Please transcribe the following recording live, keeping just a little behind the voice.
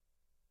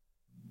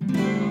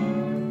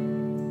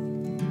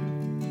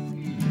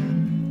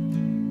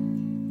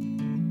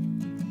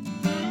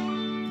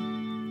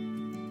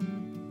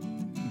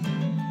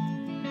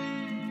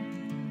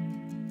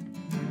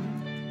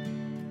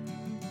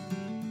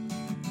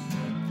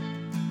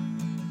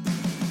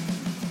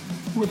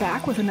We're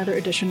back with another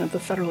edition of the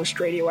Federalist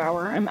Radio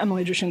Hour. I'm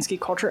Emily Jashinsky,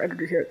 culture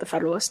editor here at The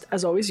Federalist.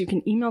 As always, you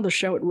can email the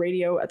show at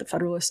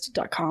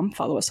radio@thefederalist.com.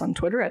 Follow us on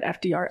Twitter at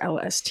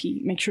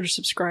FDRLST. Make sure to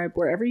subscribe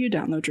wherever you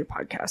download your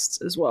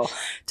podcasts as well.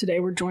 Today,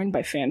 we're joined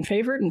by fan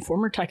favorite and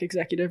former tech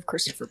executive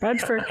Christopher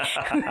Bedford,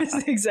 who is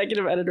the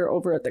executive editor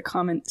over at the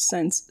Common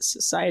Sense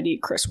Society.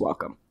 Chris,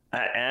 welcome.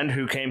 And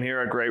who came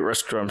here at great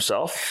risk to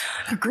himself.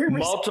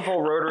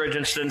 Multiple road rage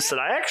incidents that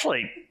I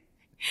actually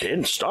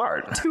didn't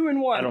start. 2 and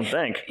 1. I don't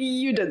think.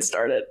 You did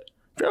start it.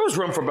 There was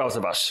room for both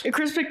of us.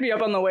 Chris picked me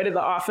up on the way to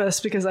the office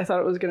because I thought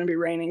it was going to be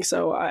raining,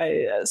 so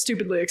I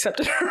stupidly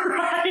accepted a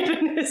ride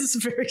in his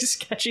very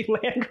sketchy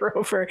Land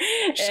Rover.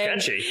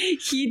 Sketchy?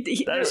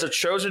 That is a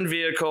chosen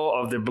vehicle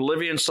of the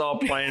Bolivian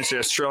salt plains, the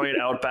Australian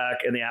outback,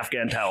 and the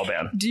Afghan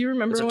Taliban. Do you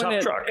remember when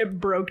it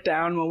broke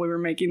down while we were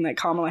making that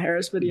Kamala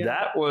Harris video?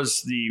 That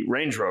was the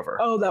Range Rover.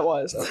 Oh, that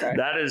was? Okay.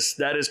 That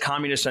is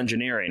communist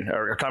engineering,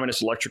 or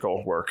communist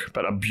electrical work,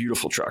 but a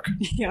beautiful truck.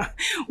 Yeah.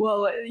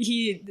 Well,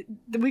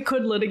 we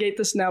could litigate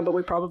this now, but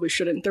we probably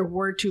shouldn't. There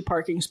were 2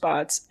 parking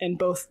spots, and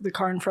both the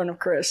car in front of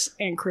Chris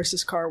and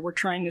Chris's car were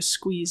trying to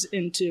squeeze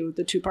into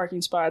the 2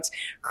 parking spots.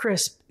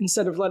 Chris,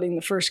 instead of letting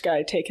the first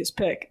guy take his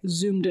pick,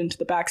 zoomed into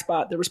the back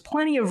spot. There was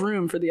plenty of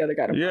room for the other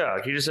guy to park.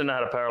 Yeah, he just didn't know how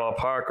to parallel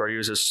park or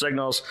use his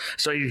signals.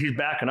 So he's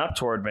backing up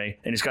toward me,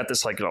 and he's got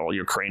this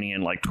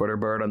Ukrainian Twitter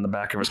bird on the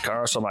back of his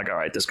car. So I'm like, all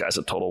right, this guy's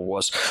a total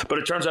wuss. But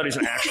it turns out he's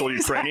an actual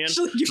Ukrainian.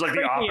 He's like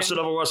the opposite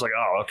of a wuss. Like,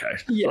 oh,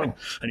 okay. Yeah.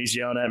 And he's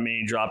yelling at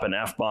me, dropping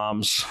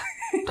F-bombs,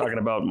 talking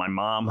about my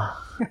mom,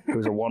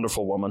 who's a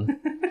wonderful woman.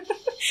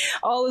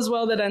 All is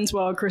well that ends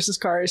well. Chris's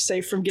car is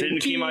safe from getting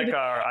Didn't key my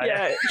car.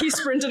 He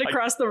sprinted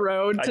across the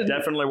road. I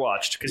definitely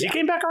watched because he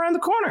came back around the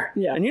corner.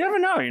 Yeah. And you never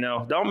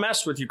know, don't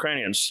mess with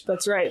Ukrainians.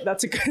 That's right.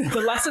 That's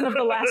the lesson of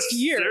the last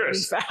year, in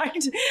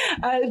fact.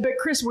 But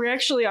Chris, we're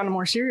actually on a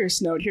more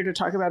serious note here to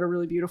talk about a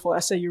really beautiful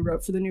essay you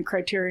wrote for the New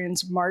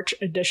Criterion's March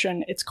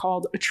edition. It's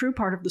called A True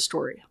Part of the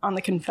Story on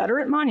the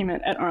Confederate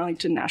Monument at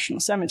Arlington National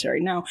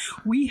Cemetery. Now,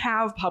 we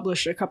have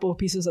published a couple of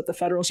pieces at the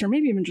Federalist, or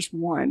maybe even just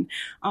one,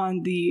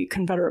 on the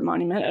Confederate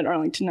Monument at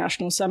Arlington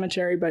National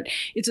Cemetery, but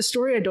it's a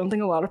story I don't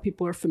think a lot of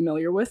people are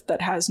familiar with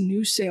that has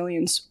new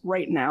salience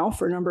right now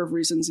for a number of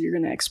reasons that you're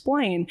going to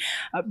explain.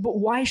 But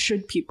why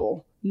should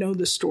people know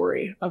the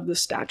story of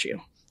this statue?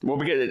 Well,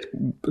 we get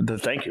the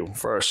thank you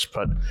first,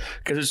 but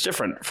because it's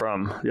different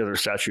from the other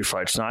statue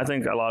fights. Now, I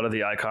think a lot of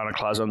the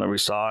iconoclasm that we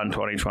saw in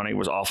 2020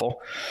 was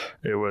awful.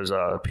 It was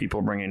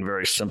people bringing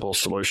very simple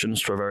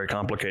solutions to a very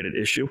complicated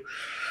issue.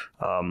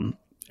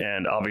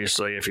 And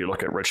obviously, if you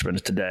look at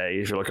Richmond today,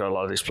 if you look at a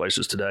lot of these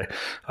places today,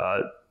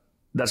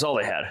 that's all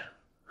they had.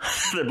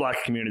 The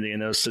Black community in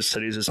those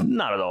cities is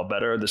not at all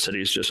better. The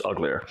city is just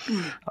uglier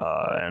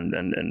and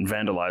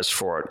vandalized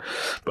for it.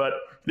 But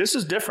this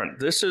is different.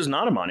 This is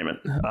not a monument.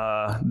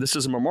 This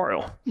is a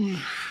memorial.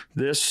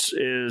 This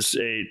is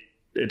a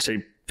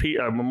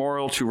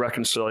memorial to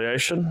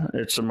reconciliation.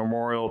 It's a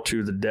memorial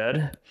to the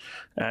dead,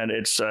 and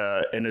it's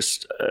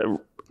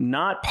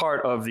not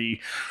part of the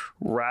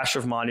rash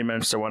of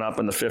monuments that went up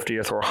in the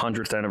 50th or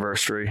 100th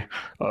anniversary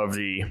of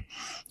the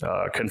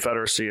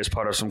Confederacy as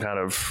part of some kind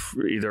of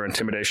either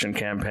intimidation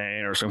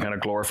campaign or some kind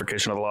of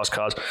glorification of the lost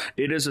cause.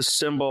 It is a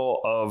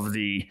symbol of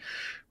the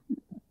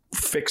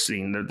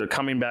fixing, the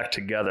coming back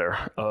together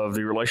of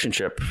the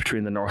relationship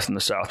between the North and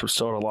the South, which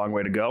still had a long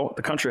way to go.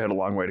 The country had a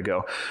long way to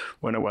go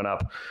when it went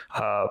up.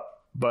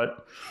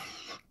 But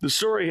the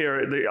story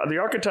here, the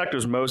architect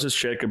was Moses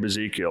Jacob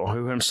Ezekiel,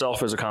 who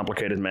himself is a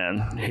complicated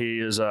man. He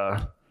is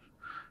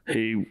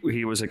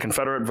he was a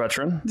Confederate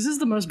veteran. This is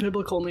the most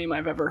biblical name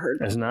I've ever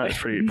heard. Isn't that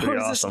pretty Moses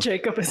awesome? Moses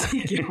Jacob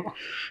Ezekiel.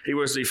 He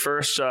was the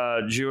first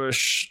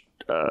Jewish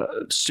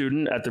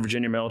student at the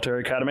Virginia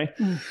Military Academy,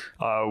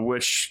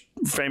 which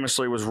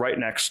famously was right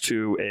next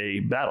to a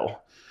battle.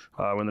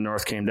 When the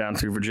North came down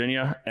through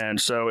Virginia.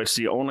 And so it's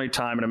the only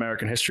time in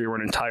American history where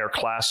an entire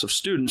class of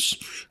students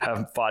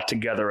have fought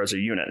together as a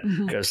unit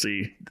because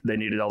they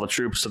needed all the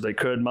troops that they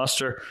could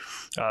muster.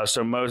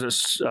 So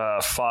Moses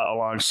fought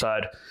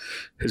alongside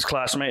his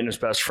classmate and his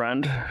best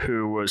friend,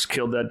 who was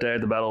killed that day at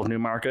the Battle of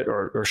Newmarket,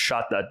 or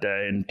shot that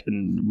day,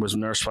 and was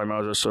nursed by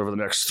Moses over the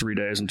next 3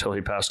 days until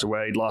he passed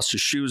away. He lost his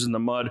shoes in the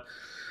mud.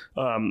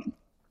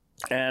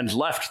 And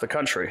left the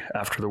country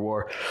after the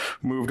war,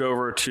 moved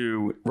over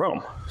to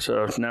Rome.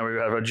 So now we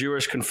have a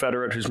Jewish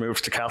Confederate who's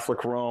moved to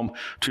Catholic Rome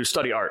to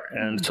study art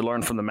and to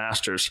learn from the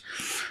masters.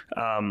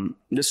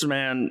 This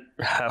man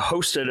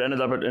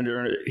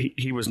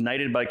he was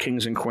knighted by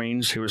kings and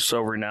queens. He was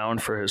so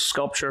renowned for his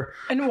sculpture.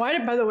 And why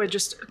did, by the way,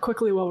 just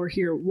quickly while we're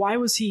here, why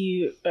was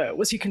he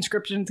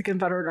conscripted into the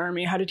Confederate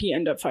Army? How did he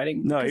end up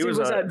fighting? No, he was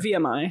at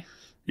VMI.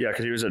 Yeah,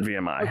 because he was at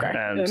VMI, okay.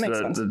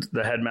 And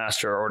the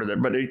headmaster ordered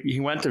it. But he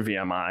went to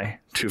VMI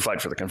to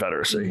fight for the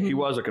Confederacy. He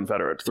was a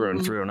Confederate through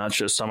and through, not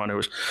just someone who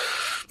was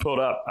pulled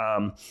up.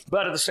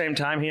 But at the same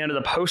time, he ended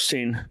up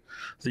hosting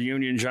the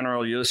Union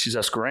General Ulysses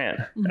S.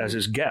 Grant as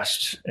his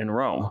guest in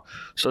Rome.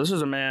 So this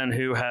is a man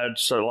who had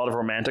a lot of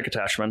romantic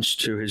attachments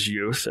to his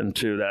youth and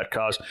to that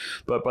cause.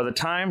 But by the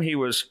time he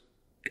was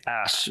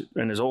asked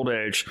in his old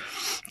age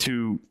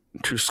to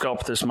to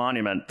sculpt this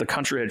monument, the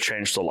country had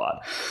changed a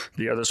lot.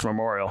 This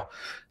memorial.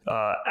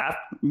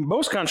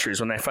 Most countries,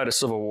 when they fight a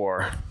civil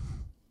war,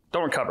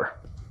 don't recover,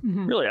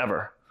 really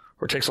ever.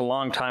 Or it takes a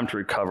long time to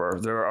recover.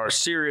 There are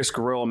serious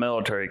guerrilla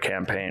military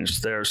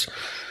campaigns. There's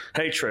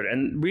hatred.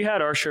 And we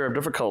had our share of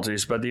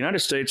difficulties, but the United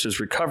States'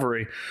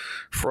 recovery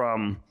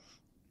from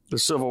the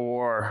Civil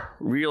War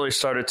really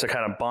started to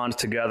kind of bond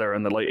together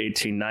in the late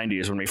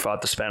 1890s when we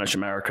fought the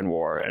Spanish-American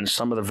War. And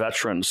some of the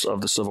veterans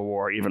of the Civil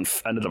War even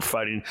ended up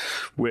fighting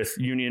with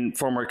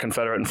former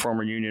Confederate and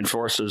former Union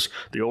forces,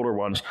 the older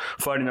ones,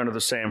 fighting under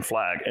the same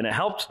flag. And it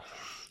helped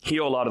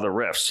heal a lot of the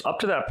rifts. Up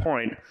to that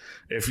point,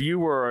 if you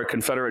were a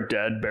Confederate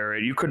dead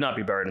buried, you could not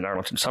be buried in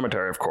Arlington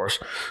Cemetery, of course.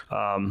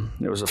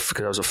 It was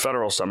a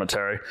federal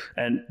cemetery.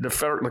 And the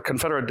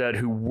Confederate dead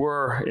who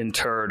were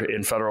interred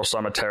in federal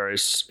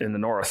cemeteries in the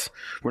North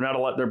were not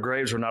allowed, their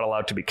graves were not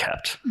allowed to be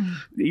kept.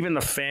 Even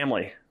the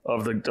family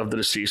of the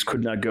deceased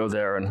could not go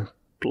there and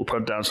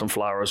put down some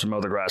flowers and mow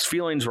the grass.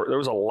 There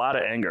was a lot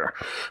of anger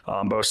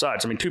on both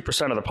sides. I mean,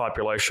 2% of the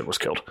population was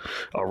killed,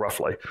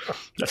 roughly.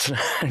 That's an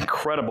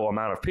incredible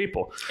amount of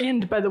people.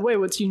 And by the way,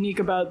 what's unique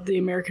about the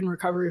American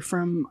recovery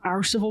from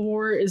our Civil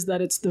War is that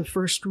it's the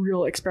first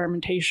real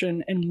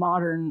experimentation in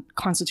modern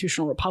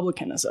constitutional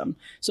republicanism.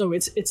 So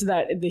it's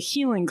that the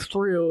healing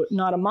through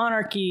not a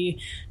monarchy,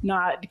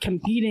 not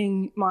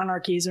competing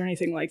monarchies or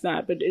anything like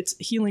that, but it's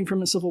healing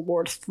from a civil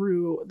war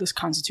through this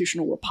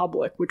constitutional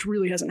republic, which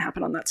really hasn't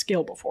happened on that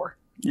scale before.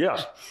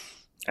 Yeah.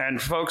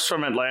 And folks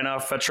from Atlanta,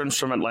 veterans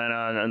from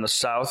Atlanta and the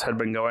South had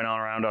been going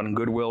around on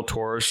goodwill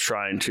tours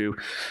trying to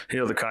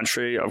heal the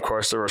country. Of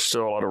course, there were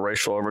still a lot of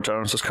racial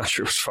overtones. This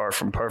country was far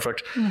from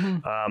perfect.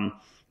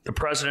 The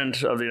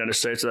president of the United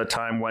States at that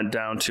time went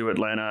down to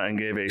Atlanta and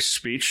gave a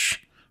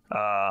speech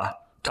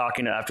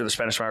talking after the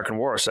Spanish-American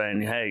War,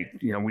 saying, hey,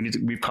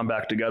 we've come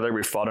back together.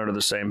 We've fought under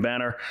the same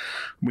banner.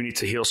 We need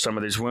to heal some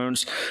of these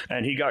wounds.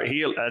 And he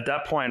at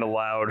that point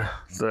allowed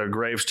the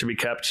graves to be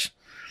kept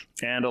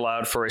and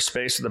allowed for a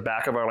space at the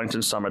back of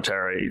Arlington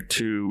Cemetery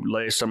to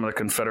lay some of the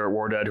Confederate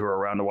war dead who were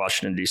around the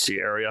Washington, D.C.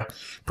 area,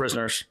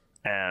 prisoners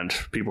and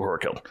people who were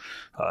killed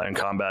in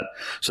combat.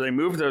 So they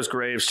moved those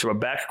graves to a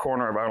back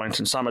corner of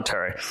Arlington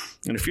Cemetery.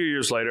 And a few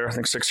years later, I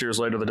think 6 years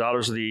later, the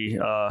Daughters of the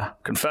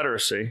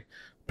Confederacy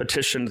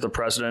petitioned the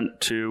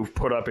president to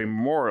put up a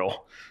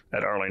memorial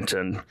at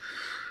Arlington.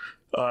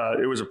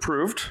 It was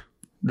approved.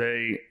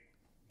 I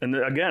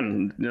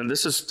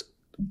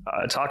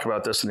talk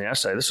about this in the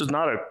essay. This was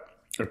not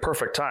a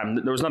perfect time.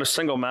 There was not a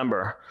single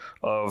member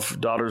of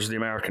Daughters of the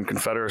American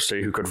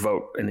Confederacy who could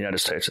vote in the United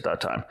States at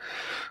that time.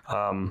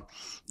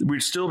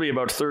 We'd still be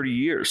about 30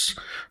 years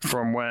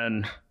from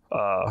when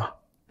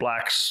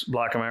Black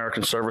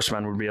American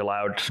servicemen would be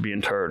allowed to be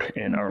interred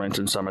in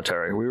Arlington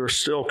Cemetery. We were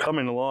still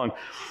coming along,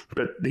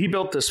 but he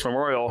built this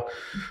memorial,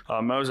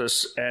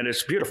 Moses, and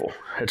it's beautiful.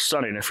 It's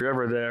stunning. If you're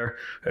ever there,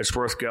 it's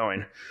worth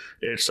going.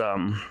 It's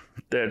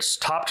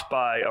topped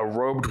by a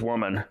robed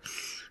woman,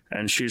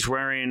 and she's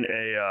wearing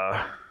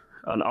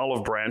an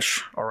olive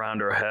branch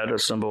around her head, a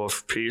symbol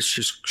of peace.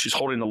 She's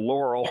holding the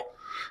laurel,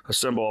 a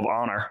symbol of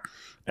honor.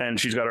 And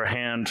she's got her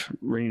hand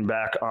leaning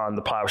back on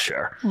the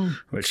plowshare,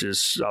 which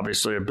is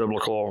obviously a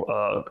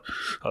biblical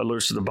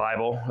alludes to the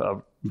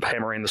Bible,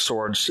 hammering the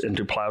swords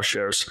into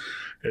plowshares.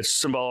 It's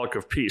symbolic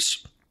of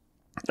peace.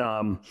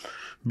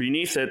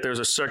 Beneath it, there's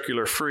a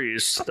circular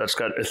frieze that's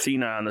got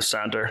Athena in the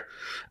center,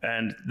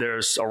 and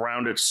there's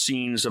around it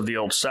scenes of the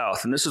Old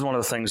South. And this is one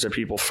of the things that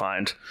people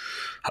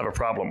have a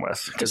problem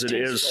with, because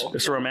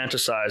it's a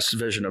romanticized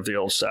vision of the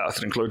Old South.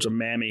 It includes a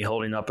mammy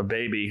holding up a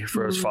baby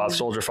for his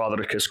soldier father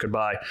to kiss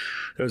goodbye.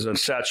 There's a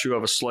statue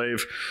of a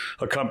slave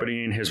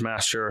accompanying his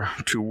master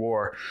to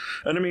war.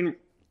 And I mean,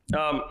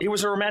 he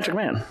was a romantic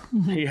man.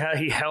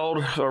 He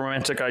held a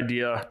romantic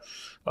idea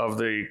of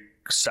the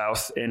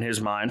South in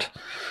his mind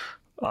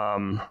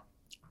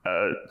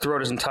throughout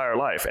his entire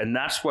life. And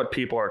that's what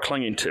people are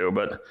clinging to.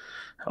 But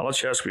I'll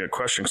let you ask me a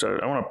question,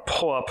 because I want to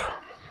pull up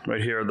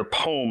right here the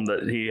poem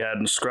that he had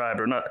inscribed,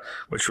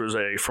 which was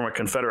from a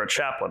Confederate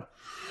chaplain.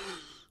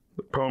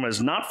 The poem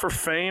is: "Not for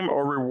fame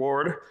or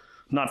reward,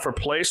 not for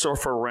place or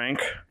for rank,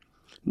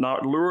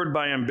 not lured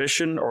by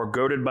ambition or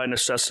goaded by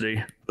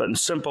necessity, but in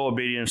simple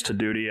obedience to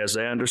duty as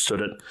they understood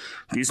it,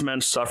 these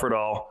men suffered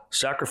all,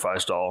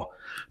 sacrificed all,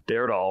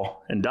 dared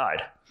all, and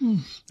died."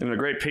 In the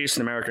great piece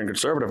in American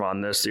Conservative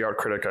on this, the art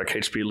critic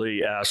Kate B.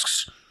 Lee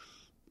asks,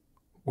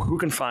 who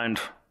can find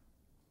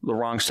the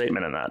wrong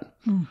statement in that?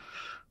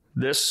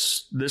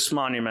 This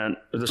monument,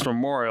 this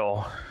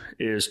memorial,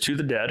 is to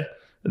the dead.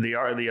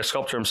 The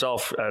sculptor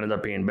himself ended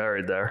up being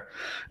buried there,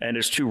 and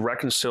it's to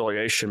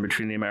reconciliation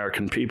between the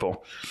American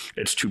people.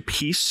 It's to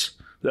peace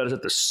that is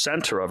at the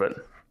center of it.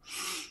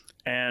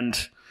 And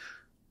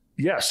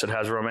yes, it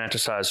has a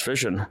romanticized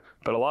vision,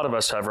 but a lot of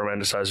us have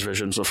romanticized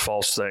visions of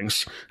false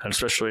things, and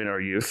especially in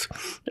our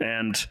youth.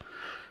 And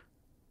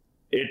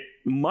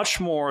much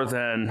more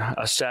than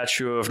a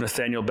statue of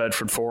Nathaniel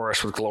Bedford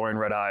Forrest with glowing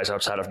red eyes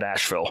outside of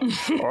Nashville,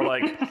 or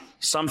like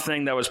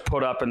something that was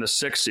put up in the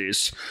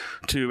 60s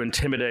to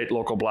intimidate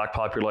local black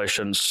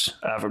populations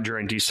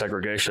during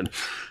desegregation.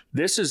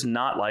 This is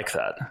not like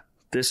that.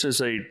 This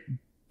is a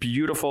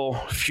beautiful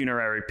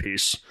funerary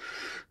piece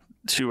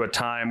to a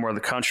time where the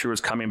country was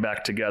coming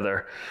back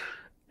together.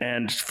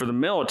 And for the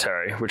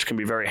military, which can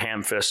be very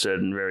ham-fisted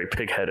and very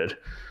pig-headed,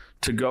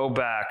 to go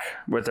back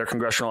with their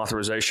congressional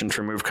authorization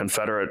to remove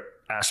Confederate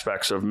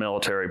aspects of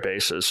military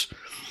bases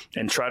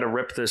and try to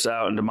rip this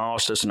out and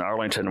demolish this in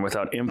Arlington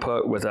without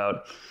input,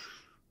 without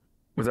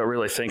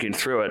really thinking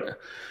through it,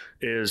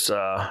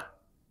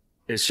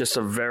 it's just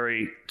a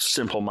very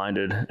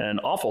simple-minded and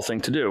awful thing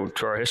to do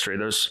to our history.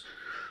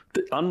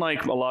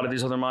 Unlike a lot of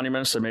these other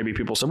monuments that maybe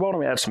people say, well, let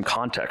me add some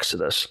context to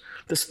this.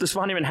 This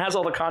monument has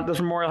this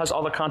memorial has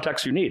all the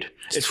context you need.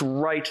 It's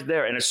right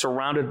there, and it's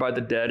surrounded by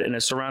the dead, and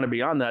it's surrounded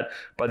beyond that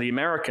by the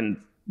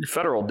American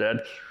federal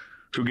dead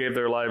who gave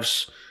their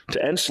lives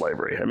to end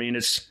slavery. I mean,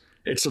 it's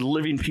a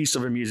living piece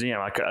of a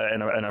museum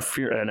and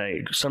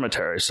a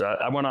cemetery. So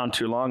I went on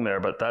too long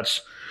there, but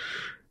that's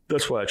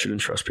why it should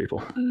interest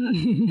people.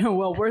 No,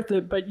 well, worth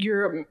it. But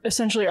you're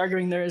essentially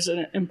arguing there is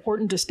an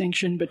important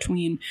distinction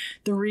between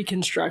the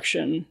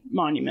Reconstruction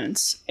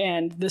monuments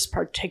and this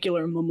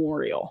particular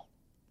memorial.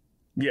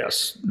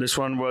 Yes, this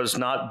one was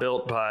not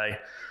built by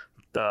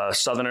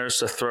Southerners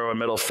to throw a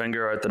middle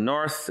finger at the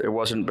North. It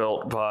wasn't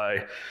built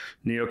by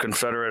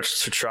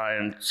neo-Confederates to try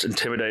and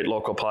intimidate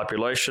local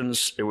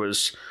populations. It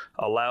was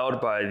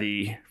allowed by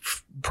the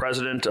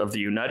President of the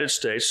United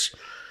States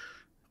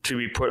to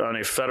be put on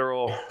a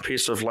federal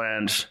piece of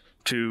land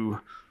to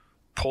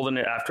pull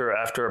after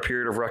a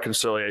period of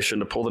reconciliation,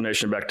 to pull the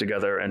nation back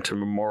together and to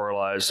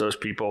memorialize those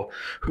people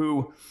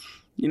who,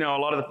 a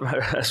lot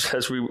of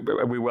as we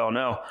well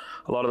know,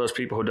 a lot of those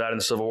people who died in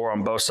the Civil War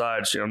on both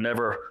sides,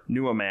 never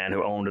knew a man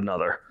who owned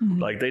another. Mm-hmm.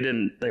 Like they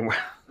didn't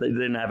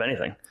have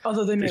anything.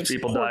 Although they may have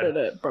supported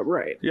it, but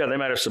right. Yeah, they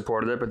might have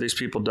supported it, but these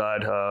people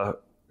died, a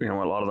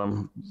lot of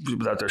them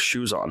without their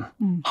shoes on,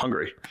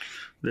 hungry.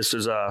 This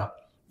is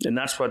and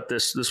that's what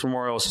this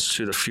memorial is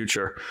to the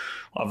future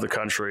of the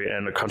country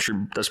and a country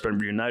that's been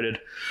reunited.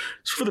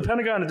 So for the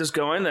Pentagon to just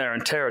go in there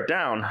and tear it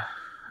down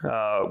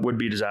would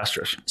be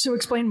disastrous. So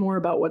explain more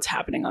about what's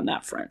happening on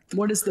that front.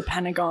 What is the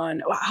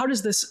Pentagon? How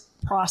does this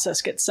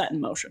process get set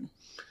in motion?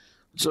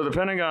 So the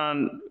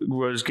Pentagon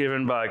was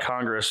given by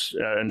Congress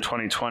in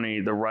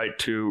 2020 the right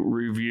to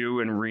review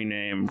and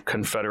rename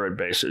Confederate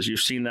bases. You've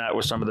seen that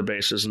with some of the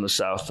bases in the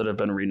South that have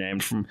been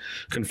renamed from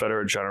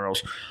Confederate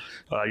generals.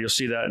 You'll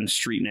see that in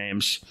street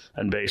names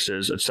and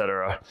bases, et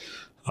cetera.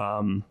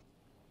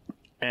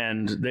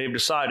 And they've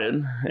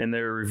decided in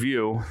their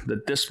review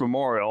that this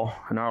memorial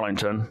in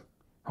Arlington,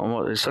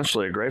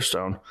 essentially a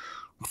gravestone,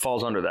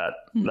 falls under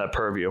that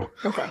purview.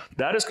 Okay.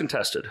 That is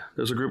contested.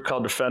 There's a group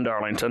called Defend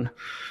Arlington,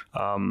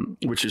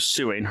 which is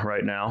suing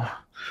right now.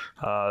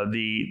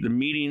 The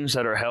meetings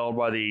that are held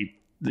by the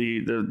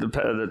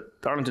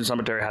Arlington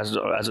Cemetery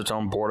has its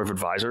own board of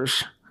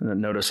advisors. And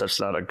notice that's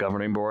not a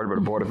governing board, but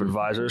a board of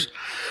advisors.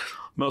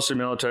 Mostly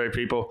military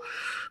people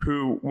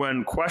who,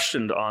 when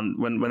questioned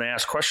when they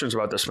asked questions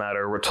about this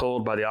matter, were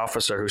told by the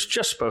officer who's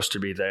just supposed to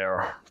be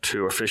there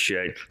to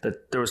officiate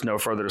that there was no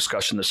further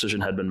discussion. The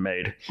decision had been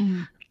made.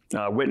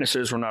 Mm-hmm.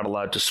 Witnesses were not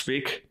allowed to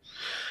speak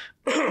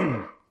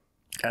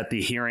at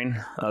the hearing,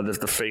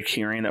 the fake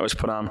hearing that was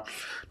put on.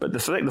 But the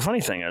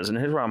funny thing is, and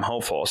here's where I'm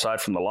hopeful, aside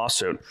from the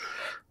lawsuit,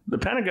 the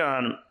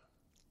Pentagon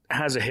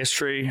has a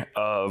history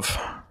of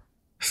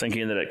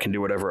thinking that it can do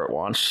whatever it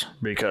wants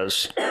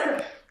because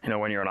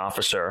when you're an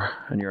officer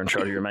and you're in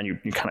charge of your men,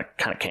 you kind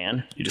of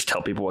can. You just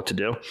tell people what to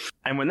do.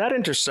 And when that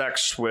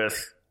intersects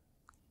with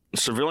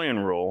civilian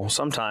rule,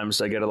 sometimes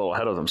they get a little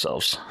ahead of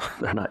themselves.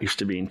 They're not used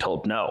to being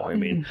told no. I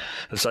mean,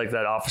 it's like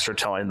that officer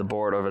telling the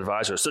board of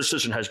advisors, the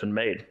decision has been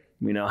made.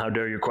 How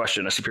dare you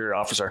question a superior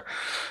officer?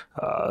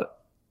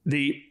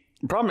 The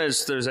problem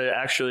is there's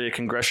actually a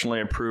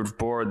congressionally approved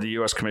board, the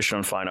U.S. Commission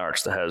on Fine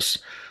Arts, that has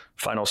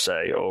final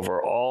say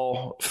over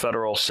all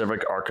federal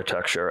civic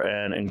architecture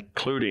and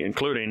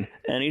including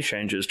any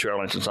changes to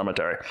Arlington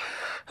Cemetery.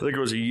 I think it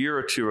was a year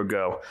or two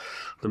ago,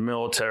 the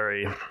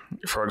military,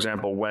 for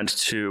example,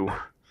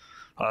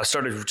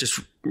 started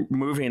just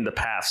moving the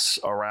paths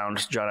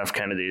around John F.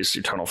 Kennedy's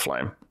eternal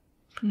flame.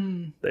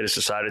 They just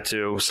decided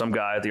to. Some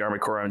guy at the Army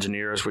Corps of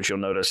Engineers, which you'll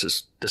notice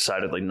is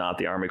decidedly not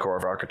the Army Corps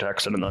of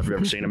Architects. I don't know if you've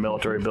ever seen a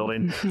military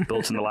building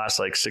built in the last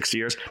 6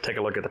 years. Take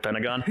a look at the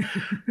Pentagon.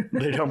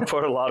 They don't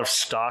put a lot of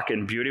stock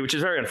in beauty, which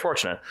is very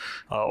unfortunate.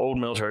 Old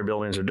military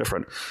buildings are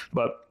different,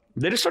 but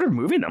they just started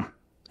moving them,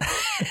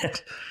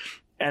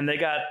 and they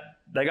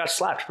got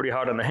slapped pretty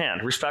hard on the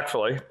hand,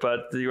 respectfully.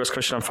 But the U.S.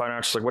 Commission on Fine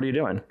Arts is like, "What are you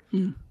doing?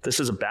 This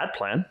is a bad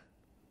plan.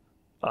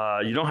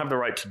 You don't have the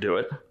right to do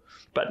it."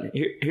 But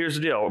here's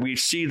the deal. We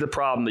see the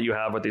problem that you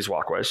have with these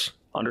walkways,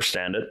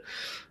 understand it.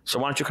 So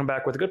why don't you come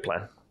back with a good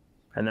plan?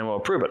 And then we'll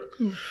approve it.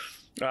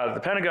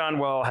 The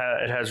Pentagon,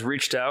 it has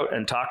reached out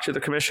and talked to the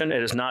commission.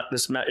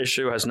 This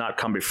issue has not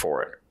come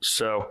before it.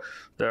 So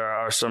there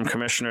are some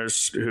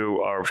commissioners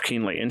who are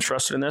keenly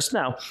interested in this.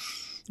 Now,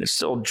 it's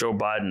still Joe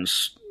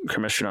Biden's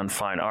Commission on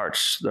Fine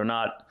Arts. They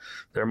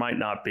might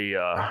not be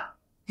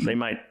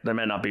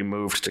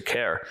moved to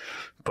care,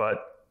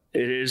 but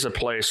it is a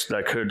place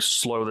that could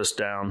slow this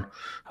down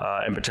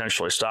and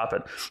potentially stop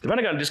it. The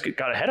Pentagon just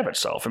got ahead of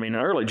itself. I mean,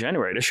 in early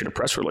January, it issued a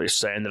press release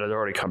saying that it had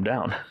already come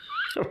down.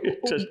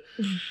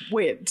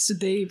 Wait, so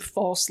they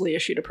falsely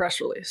issued a press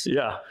release?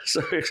 Yeah.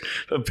 So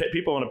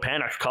people in a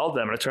panic called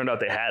them, and it turned out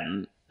they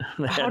hadn't.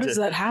 How does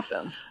that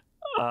happen?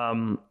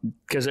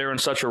 Because they were in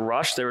such a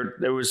rush.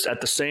 It was at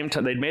the same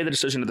time, they'd made the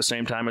decision at the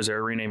same time as they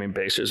were renaming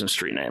bases and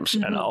street names,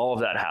 and all of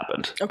that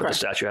happened. Okay. But the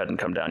statue hadn't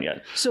come down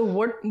yet. So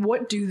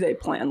what do they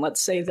plan? Let's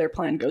say their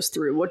plan goes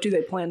through. What do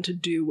they plan to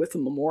do with the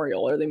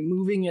memorial? Are they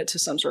moving it to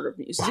some sort of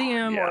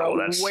museum or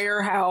a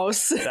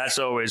warehouse? That's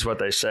always what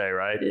they say,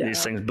 right? Yeah.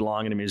 These things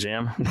belong in a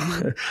museum.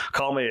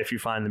 Call me if you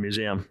find the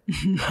museum.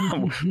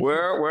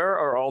 Where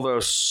are all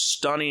those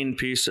stunning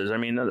pieces? I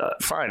mean,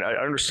 fine, I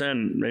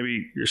understand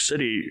maybe your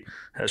city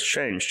has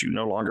changed. You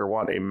no longer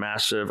want a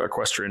massive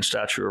equestrian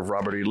statue of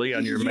Robert E. Lee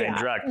on your main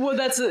drag. Well,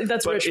 that's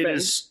but Richmond. It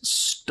is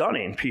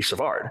stunning piece of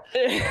art.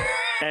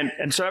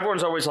 and so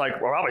everyone's always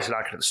like, we're obviously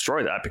not going to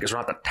destroy that because we're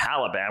not the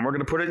Taliban. We're going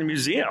to put it in a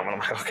museum. And I'm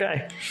like,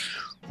 okay,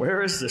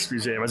 where is this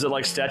museum? Is it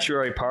like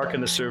Statuary Park in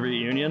the Soviet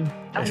Union?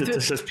 Is it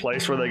just this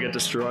place where they get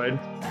destroyed?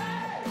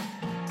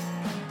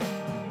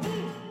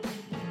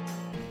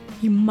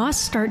 You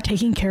must start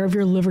taking care of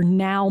your liver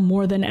now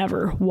more than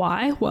ever.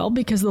 Why? Well,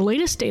 because the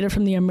latest data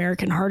from the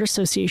American Heart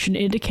Association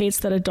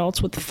indicates that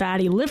adults with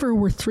fatty liver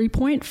were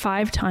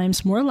 3.5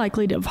 times more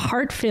likely to have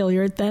heart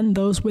failure than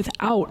those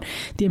without.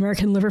 The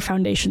American Liver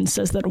Foundation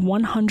says that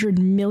 100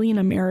 million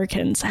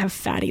Americans have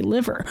fatty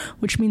liver,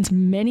 which means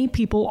many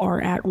people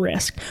are at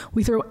risk.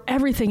 We throw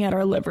everything at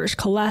our livers: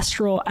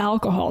 cholesterol,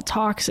 alcohol,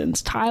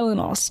 toxins,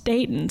 Tylenol,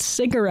 statins,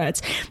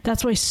 cigarettes.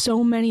 That's why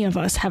so many of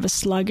us have a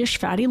sluggish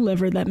fatty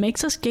liver that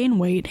makes us gain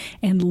weight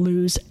and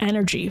lose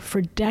energy. For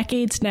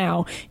decades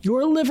now,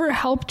 your liver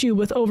helped you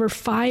with over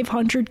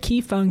 500 key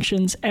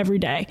functions every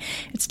day.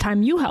 It's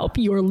time you help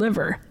your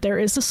liver. There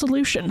is a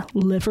solution: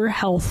 Liver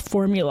Health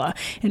Formula,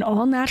 an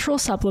all-natural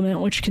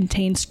supplement which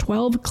contains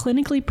 12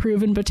 clinically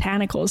proven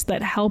botanicals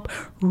that help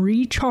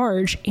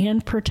recharge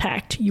and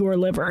protect your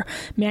liver.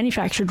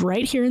 Manufactured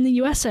right here in the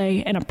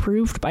USA and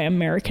approved by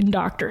American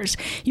doctors.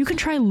 You can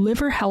try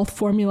Liver Health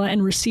Formula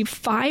and receive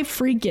 5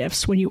 free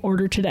gifts when you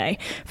order today.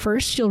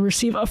 First, you'll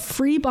receive a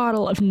free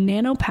bottle of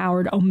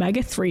nano-powered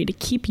omega-3 to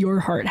keep your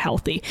heart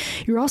healthy.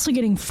 You're also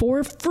getting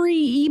 4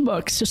 free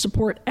ebooks to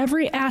support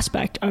every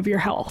aspect of your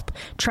health.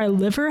 Try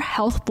Liver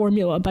Health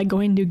Formula by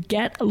going to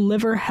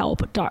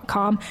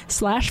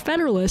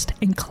getliverhelp.com/Federalist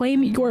and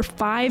claim your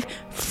 5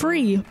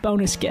 free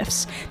bonus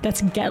gifts.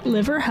 That's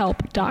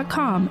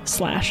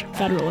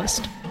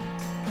getliverhelp.com/Federalist.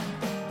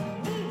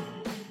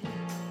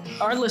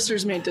 Our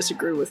listeners may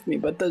disagree with me,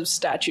 but those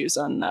statues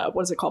on,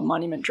 what is it called,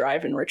 Monument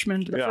Drive in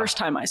Richmond, the first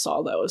time I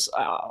saw those,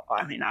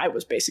 I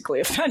was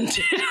basically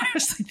offended. I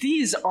was like,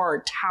 these are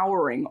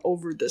towering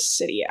over the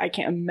city. I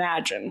can't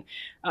imagine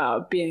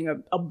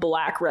being a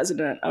Black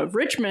resident of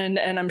Richmond,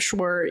 and I'm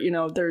sure,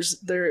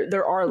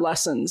 there are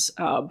lessons,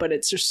 but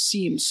it just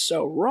seems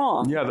so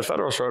wrong. Yeah, the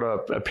Federalist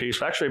wrote a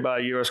piece, actually by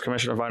a U.S.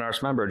 Commission of Fine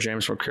Arts member,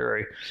 James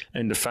McCurry,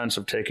 in defense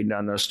of taking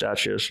down those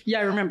statues.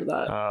 Yeah, I remember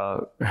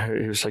that.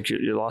 He was like,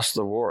 you lost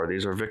the war.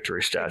 These are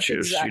victory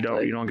statues.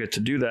 Exactly. You don't get to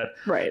do that.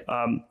 Right.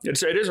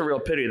 It is a real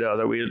pity, though,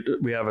 that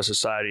we have a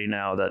society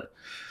now that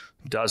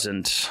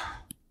doesn't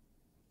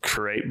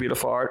create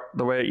beautiful art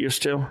the way it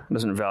used to. It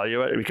doesn't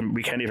value it.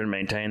 We can't even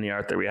maintain the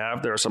art that we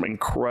have. There are some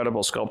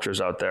incredible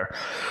sculptures out there.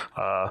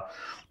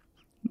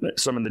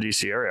 Some in the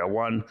DC area.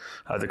 One,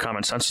 the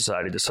Common Sense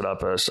Society just set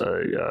up a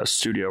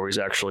studio where he's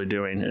actually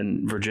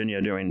in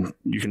Virginia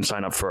you can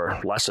sign up for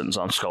lessons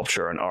on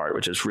sculpture and art,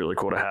 which is really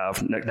cool to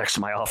have next to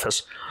my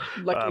office.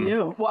 Lucky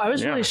you. Well, I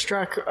was really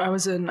struck. I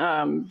was in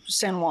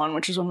San Juan,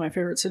 which is one of my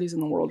favorite cities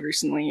in the world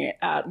recently,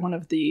 at one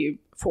of the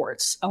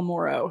forts, El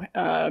Morro,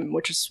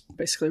 which is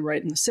basically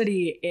right in the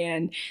city.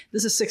 And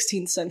this is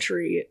 16th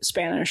century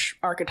Spanish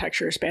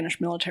architecture, Spanish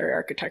military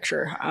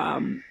architecture.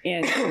 And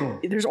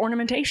there's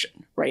ornamentation,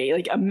 right?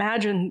 Like,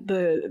 imagine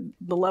the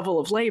level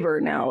of labor.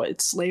 Now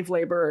it's slave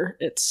labor.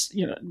 It's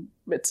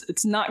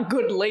not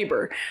good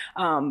labor,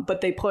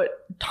 but they put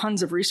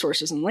tons of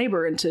resources and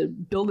labor into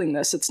building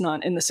this. It's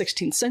not, in the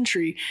 16th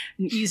century,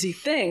 an easy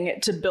thing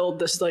to build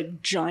this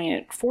like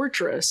giant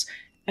fortress,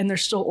 and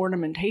there's still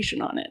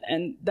ornamentation on it.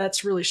 And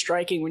that's really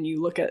striking when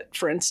you look at,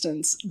 for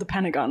instance, the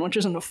Pentagon, which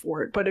isn't a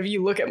fort, but if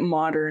you look at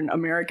modern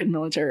American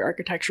military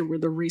architecture where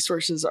the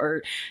resources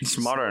are... It's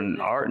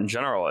modern art in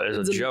general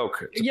is a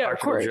joke. It's a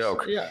practical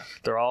joke. Yeah.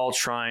 They're all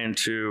trying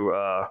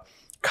to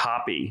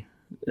copy,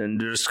 and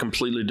they're just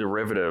completely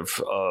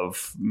derivative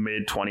of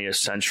mid-20th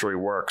century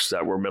works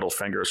that were middle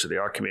fingers to the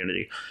art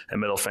community and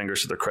middle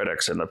fingers to the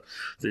critics. And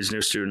these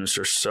new students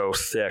are so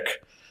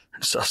thick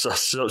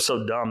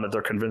So dumb that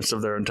they're convinced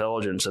of their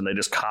intelligence and they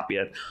just copy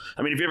it.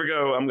 I mean, if you ever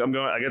go,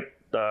 I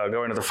get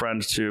going with a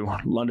friend to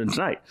London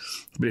tonight.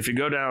 But if you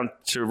go down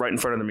to right in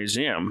front of the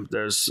museum,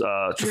 there's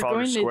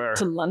Trafalgar Square. You're going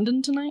to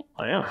London tonight?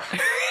 I am.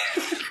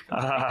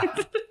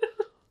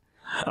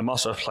 I'm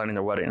also planning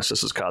a wedding, so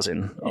this is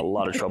causing a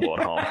lot of trouble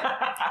at home.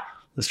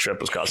 This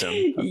trip was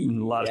causing a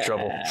lot of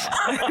trouble.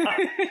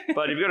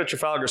 But if you go to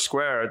Trafalgar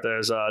Square,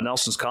 there's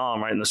Nelson's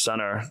Column right in the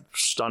center.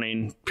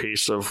 Stunning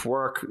piece of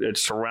work.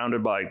 It's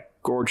surrounded by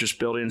gorgeous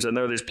buildings, and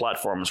there are these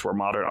platforms where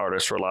modern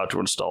artists are allowed to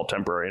install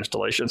temporary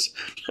installations.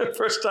 The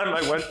first time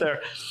I went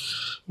there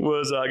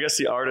was, I guess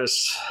the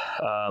artist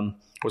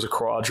was a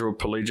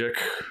quadriplegic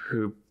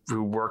who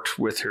worked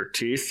with her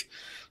teeth,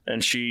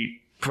 and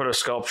she put a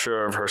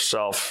sculpture of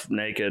herself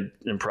naked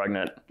and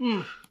pregnant.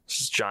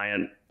 This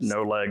giant,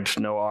 no-legged,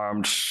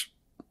 no-armed,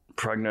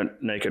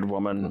 pregnant, naked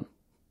woman.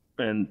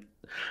 And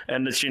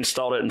she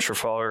installed it in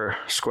Trafalgar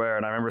Square.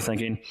 And I remember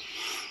thinking,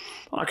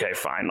 okay,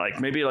 fine. Like,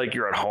 maybe like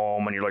you're at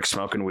home and you're like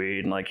smoking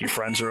weed and like your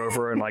friends are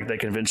over and like they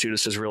convince you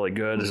this is really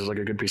good. This is like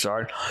a good piece of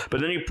art.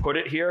 But then you put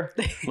it here,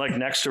 like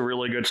next to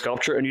really good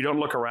sculpture, and you don't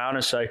look around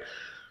and say,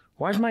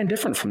 why is mine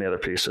different from the other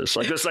pieces?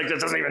 Like this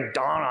doesn't even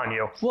dawn on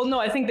you. Well,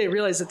 no, I think they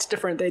realize it's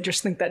different. They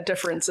just think that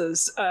difference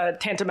is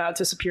tantamount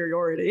to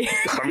superiority.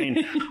 I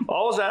mean,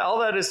 all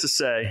that is to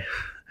say,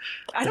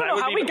 I don't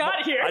know how we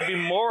got here. I'd be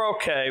more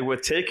okay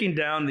with taking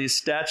down these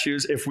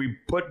statues if we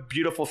put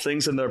beautiful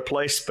things in their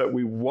place, but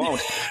we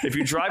won't. If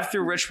you drive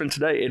through Richmond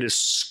today, it is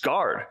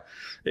scarred.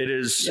 It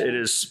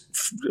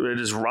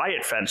is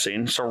riot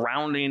fencing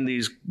surrounding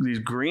these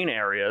green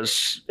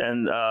areas,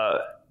 and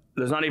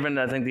there's not even,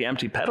 I think, the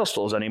empty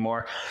pedestals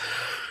anymore.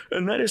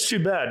 And that is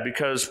too bad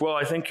because, well,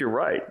 I think you're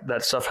right.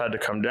 That stuff had to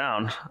come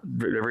down.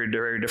 Very,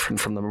 very different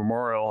from the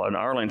memorial in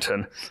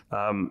Arlington.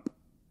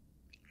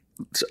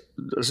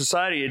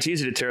 Society, it's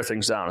easy to tear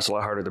things down. It's a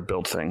lot harder to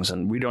build things,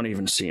 and we don't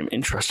even seem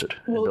interested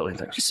in building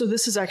things. So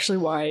this is actually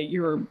why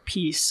your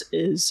piece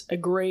is a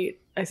great,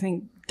 I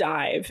think,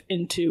 dive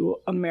into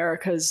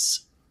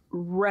America's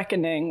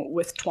reckoning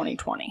with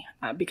 2020,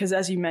 because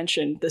as you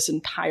mentioned, this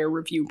entire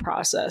review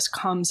process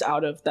comes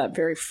out of that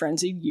very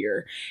frenzied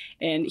year.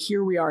 And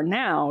here we are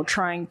now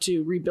trying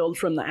to rebuild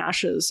from the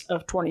ashes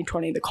of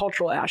 2020, the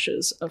cultural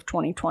ashes of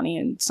 2020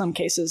 in some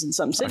cases, in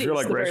some cities. I feel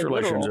like race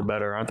relations are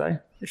better, aren't they?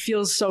 It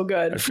feels so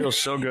good. It feels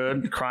so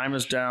good. Crime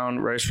is down.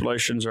 Race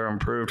relations are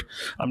improved.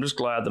 I'm just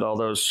glad that all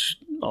those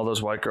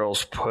white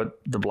girls put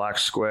the black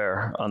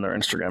square on their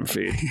Instagram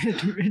feed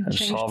and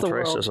solved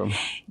racism.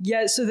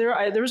 Yeah, so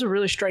there was a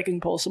really striking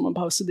poll someone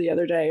posted the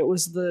other day. It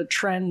was the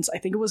trends, I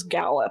think it was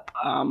Gallup,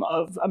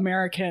 of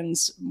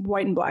Americans,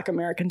 white and black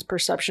Americans'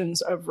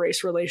 perceptions of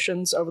race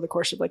relations over the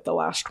course of like the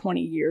last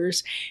 20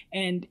 years.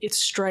 And it's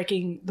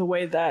striking the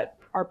way that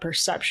our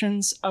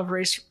perceptions of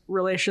race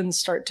relations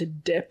start to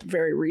dip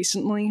very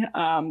recently.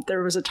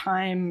 There was a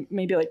time,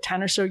 maybe like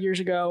 10 or so years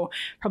ago,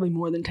 probably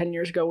more than 10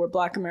 years ago, where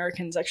Black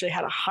Americans actually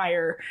had a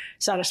higher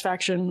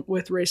satisfaction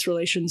with race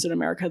relations in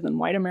America than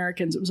white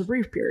Americans. It was a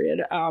brief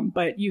period,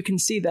 but you can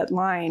see that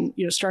line,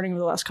 starting over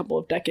the last couple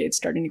of decades,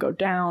 starting to go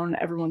down.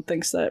 Everyone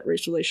thinks that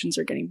race relations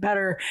are getting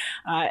better,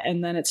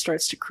 and then it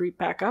starts to creep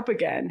back up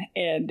again.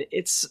 And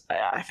it's,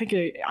 I think,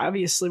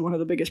 obviously one of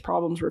the biggest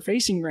problems we're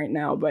facing right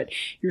now. But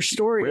your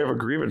story... We have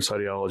a grievance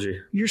ideology.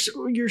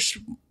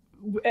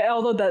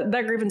 Although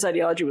that grievance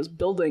ideology was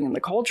building in the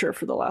culture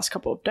for the last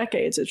couple of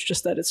decades, it's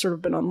just that it's sort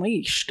of been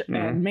unleashed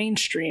and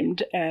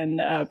mainstreamed, and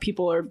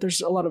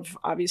there's a lot of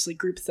obviously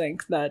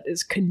groupthink that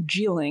is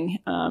congealing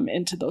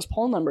into those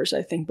poll numbers,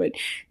 I think. But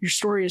your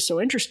story is so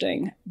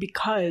interesting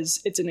because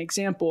it's an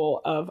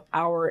example of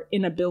our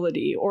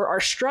inability or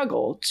our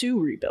struggle to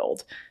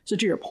rebuild. So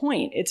to your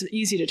point, it's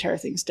easy to tear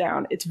things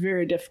down. It's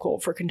very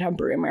difficult for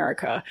contemporary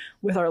America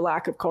with our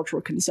lack of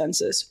cultural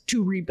consensus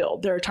to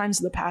rebuild. There are times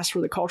in the past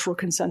where the cultural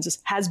consensus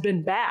has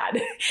been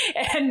bad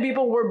and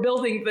people were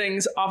building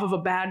things off of a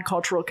bad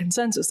cultural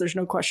consensus. There's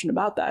no question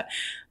about that.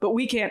 But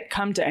we can't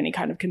come to any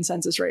kind of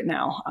consensus right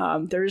now.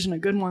 There isn't a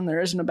good one.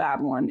 There isn't a bad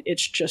one.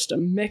 It's just a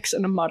mix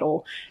and a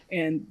muddle.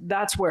 And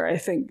that's where I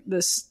think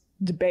this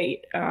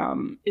debate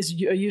is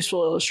a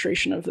useful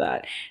illustration of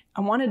that.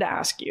 I wanted to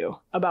ask you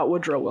about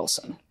Woodrow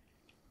Wilson.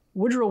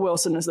 Woodrow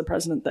Wilson is the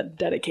president that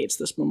dedicates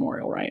this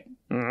memorial, right?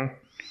 Mm-hmm.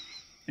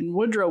 And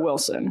Woodrow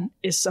Wilson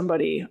is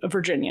somebody, a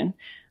Virginian,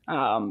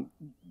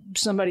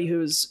 somebody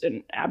who's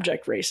an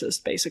abject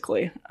racist,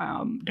 basically,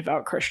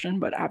 devout Christian,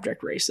 but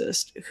abject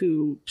racist,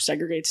 who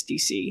segregates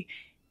DC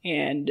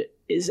and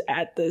is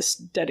at this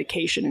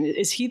dedication. And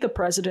is he the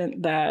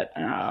president that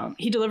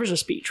he delivers a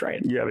speech,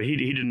 right? Yeah, but he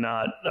did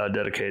not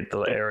dedicate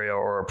the area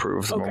or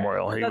approve the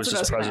memorial. He was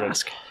just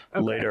president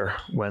later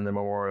when the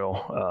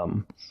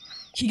memorial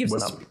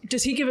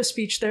does he give a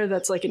speech there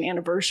that's like an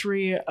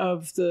anniversary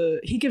of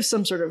he gives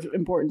some sort of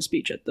important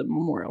speech at the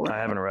memorial, right?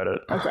 I haven't read it.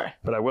 Okay.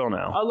 But I will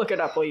now. I'll look it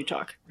up while you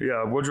talk.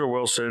 Yeah, Woodrow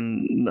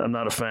Wilson, I'm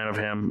not a fan of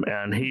him,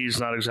 and he's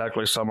not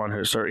exactly someone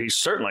he's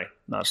certainly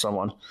not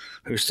someone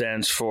who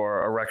stands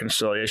for a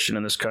reconciliation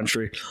in this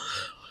country.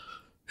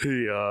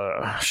 He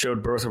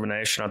showed Birth of a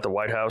Nation at the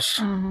White House.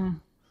 Mm-hmm.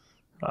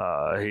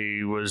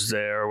 He was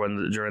there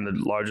during the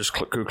largest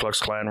Ku Klux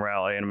Klan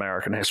rally in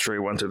American history,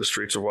 went through the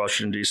streets of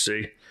Washington,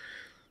 D.C.,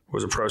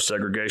 was a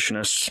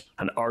pro-segregationist,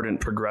 an ardent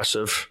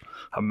progressive,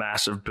 a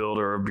massive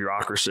builder of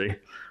bureaucracy.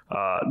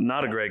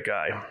 Not a great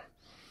guy.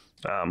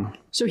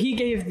 So he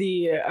gave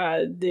he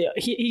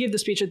gave the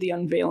speech at the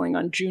unveiling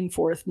on June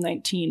 4th,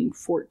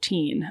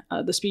 1914.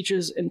 The speech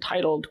is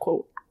entitled,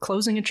 quote,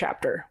 "Closing a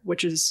Chapter,"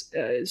 which is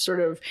sort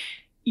of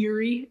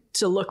eerie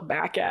to look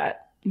back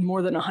at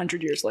more than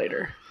 100 years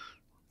later.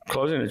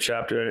 Closing a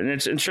chapter, and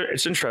it's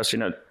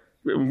interesting.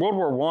 World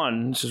War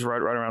I, this is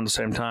right around the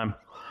same time,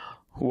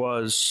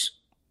 was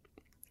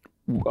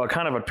a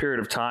kind of a period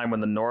of time when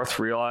the North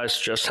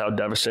realized just how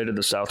devastated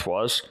the South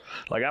was.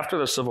 Like after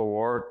the Civil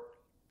War,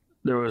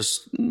 the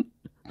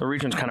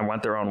regions kind of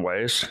went their own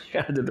ways,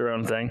 did their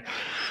own thing.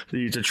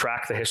 To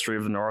track the history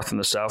of the North and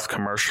the South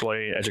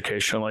commercially,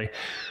 educationally,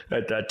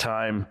 at that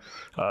time,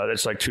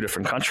 it's like two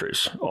different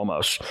countries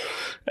almost.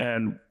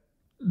 And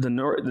the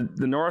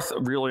North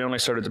really only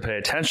started to pay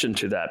attention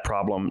to that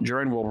problem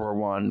during World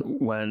War I,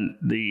 when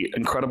the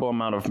incredible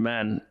amount of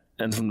men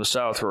and from the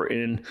South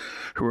who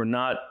were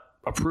not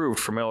approved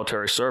for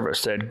military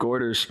service. They had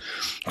goiters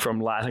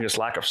from, I think it's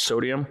lack of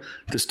sodium,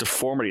 this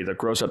deformity that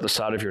grows up the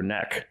side of your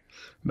neck,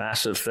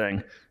 massive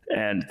thing.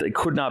 And they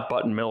could not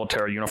button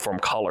military uniform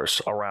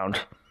colors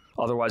around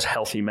otherwise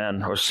healthy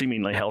men or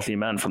seemingly healthy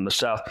men from the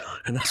South.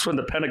 And that's when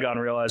the Pentagon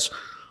realized,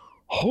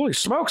 holy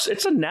smokes,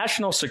 it's a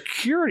national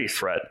security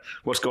threat,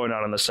 what's going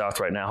on in the South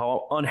right now,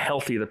 how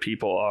unhealthy the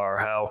people are,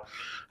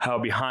 how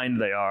behind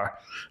they are.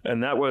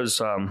 And that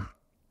was,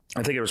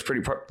 I think it was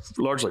pretty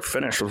largely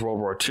finished with World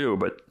War II,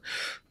 but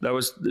it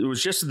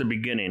was just at the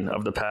beginning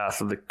of the path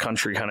of the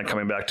country kind of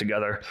coming back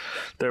together.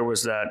 There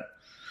was that,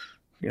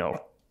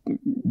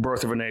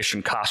 Birth of a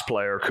Nation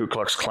cosplayer, Ku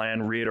Klux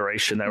Klan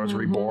reiteration that was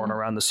reborn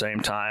around the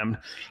same time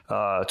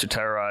to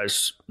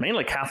terrorize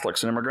mainly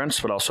Catholics and immigrants,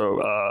 but also,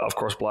 of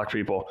course, Black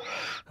people.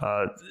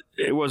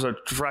 It was a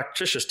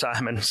fractious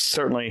time and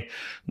certainly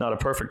not a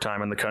perfect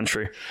time in the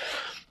country.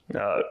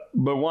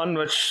 But one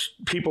which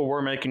people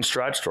were making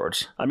strides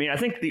towards. I mean, I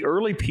think the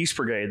early Peace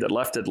Brigade that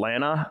left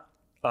Atlanta,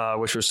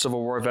 which was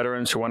Civil War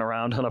veterans who went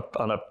around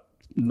on a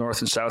North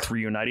and South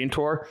reuniting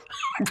tour.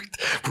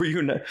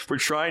 We're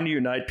trying to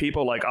unite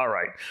people. Like, all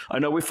right, I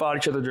know we fought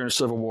each other during the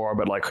Civil War,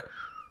 but like,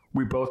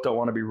 we both don't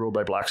want to be ruled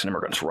by Blacks and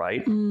immigrants,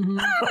 right? Mm-hmm.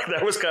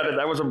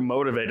 that was what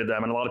motivated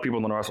them, and a lot of people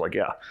in the North were like,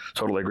 yeah,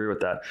 totally agree with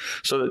that.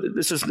 So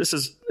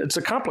it's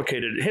a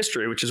complicated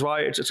history, which is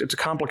why it's a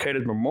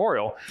complicated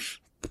memorial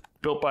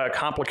built by a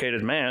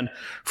complicated man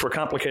for a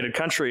complicated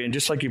country. And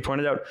just like you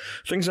pointed out,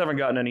 things haven't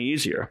gotten any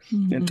easier.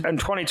 Mm-hmm. In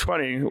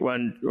 2020,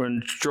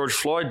 when George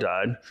Floyd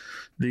died,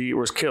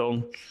 was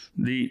killed,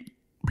 the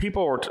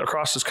people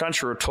across this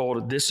country were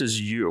told, this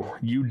is you.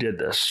 You did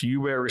this.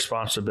 You bear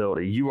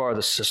responsibility. You are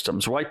the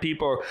systems. White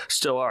people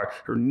still are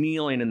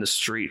kneeling in the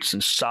streets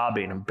and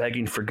sobbing and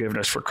begging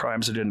forgiveness for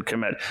crimes they didn't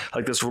commit.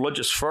 Like this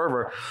religious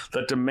fervor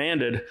that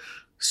demanded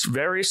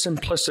very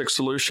simplistic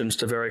solutions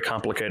to very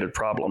complicated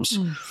problems.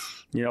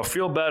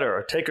 Feel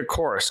better, take a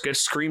course, get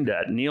screamed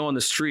at, kneel in the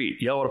street,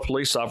 yell at a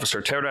police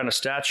officer, tear down a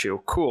statue.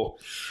 Cool.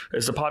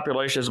 Is the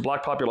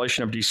Black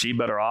population of DC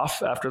better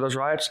off after those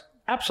riots?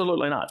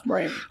 Absolutely not.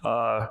 Right.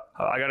 I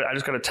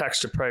just got a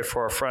text to pray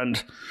for a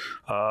friend,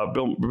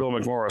 Bill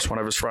McMorris, one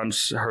of his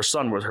friends.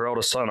 Her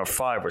eldest son of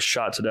 5 was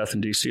shot to death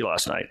in DC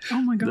last night.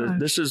 Oh my God.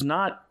 This is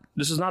not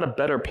a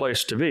better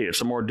place to be. It's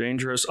a more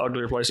dangerous,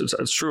 uglier place.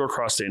 It's true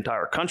across the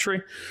entire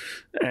country.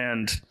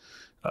 And,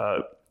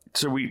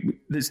 so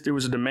there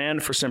was a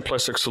demand for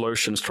simplistic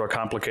solutions to a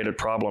complicated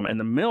problem, and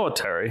the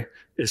military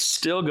is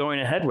still going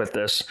ahead with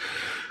this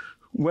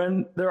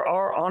when there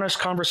are honest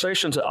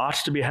conversations that ought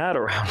to be had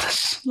around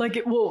this. Like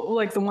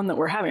the one that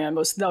we're having.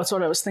 That's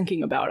what I was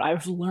thinking about.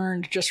 I've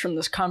learned just from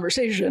this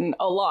conversation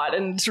a lot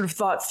and sort of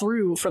thought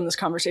through from this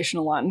conversation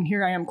a lot. And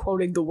here I am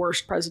quoting the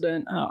worst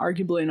president,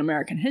 arguably in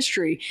American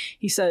history.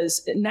 He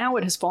says, "Now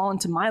it has fallen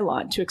to my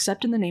lot to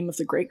accept in the name of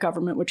the great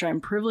government, which I am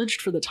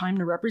privileged for the time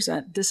to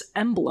represent, this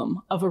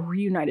emblem of a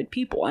reunited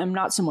people. I am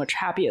not so much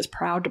happy as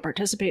proud to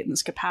participate in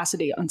this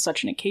capacity on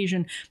such an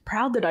occasion,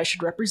 proud that I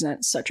should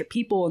represent such a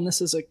people." And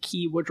this is a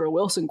key Woodrow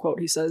Wilson quote.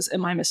 He says,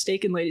 "Am I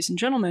mistaken, ladies and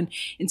gentlemen,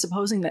 in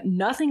supposing that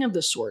nothing of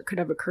the sort could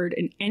have occurred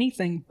in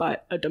anything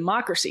but a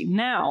democracy?"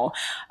 Now,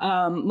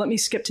 let me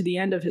skip to the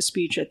end of his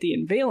speech at the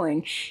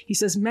unveiling. He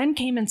says, "Men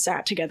came and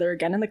sat together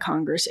again in the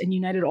Congress and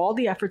united all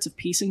the efforts of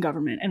peace and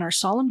government, and our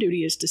solemn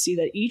duty is to see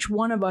that each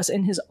one of us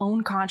in his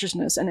own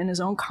consciousness and in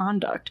his own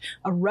conduct,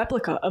 a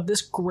replica of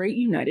this great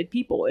united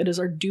people. It is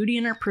our duty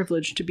and our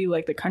privilege to be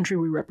like the country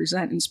we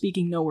represent, and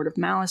speaking no word of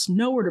malice,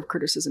 no word of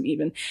criticism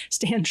even,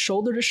 stand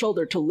shoulder to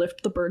shoulder to lift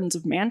lift the burdens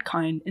of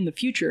mankind in the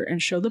future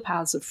and show the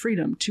paths of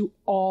freedom to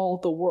all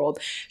the world.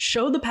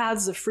 Show the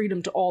paths of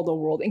freedom to all the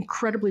world.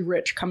 Incredibly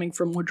rich, coming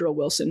from Woodrow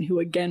Wilson, who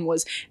again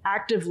was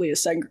actively a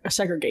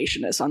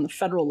segregationist on the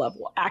federal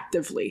level,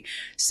 actively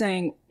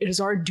saying it is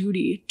our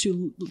duty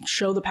to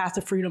show the path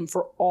of freedom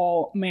for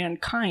all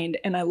mankind.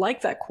 And I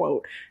like that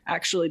quote,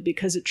 actually,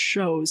 because it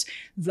shows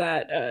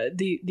that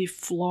the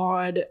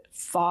flawed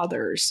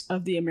fathers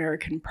of the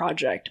American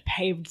project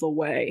paved the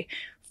way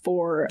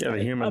for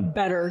a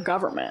better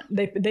government.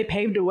 They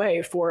paved a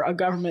way for a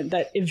government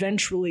that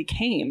eventually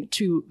came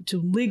to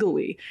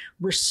legally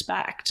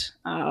respect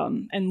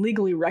and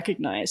legally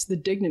recognize the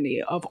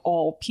dignity of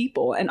all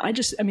people. And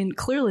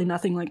clearly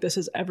nothing like this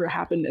has ever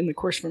happened in the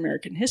course of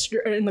American history,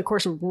 or in the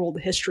course of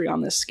world history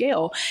on this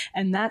scale.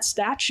 And that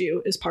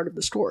statue is part of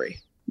the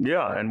story.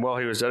 Yeah, and while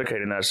he was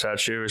dedicating that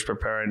statue, he was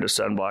preparing to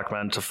send black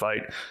men to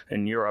fight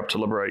in Europe, to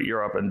liberate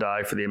Europe and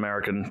die for the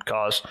American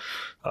cause,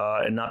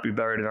 and not be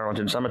buried in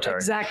Arlington Cemetery.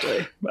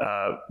 Exactly.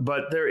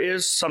 But there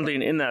is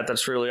something in that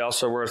that's really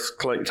also worth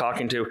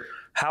talking to,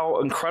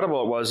 how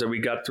incredible it was that we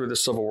got through the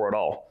Civil War at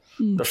all.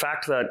 The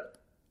fact that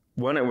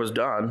when it was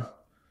done,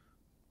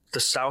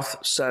 the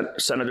South sent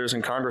senators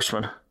and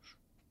congressmen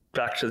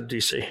back to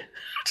D.C.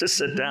 to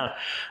sit down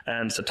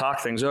and to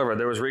talk things over.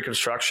 There was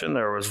Reconstruction,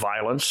 there was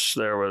violence,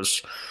 there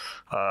was,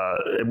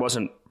 it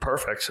wasn't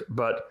perfect,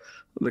 but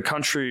the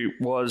country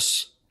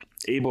was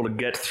able to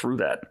get through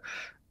that.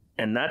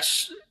 And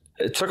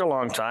it took a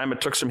long time.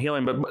 It took some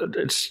healing, but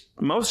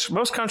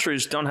most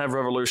countries don't have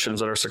revolutions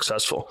that are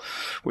successful.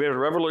 We had a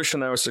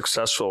revolution that was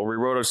successful. We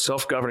wrote a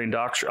self-governing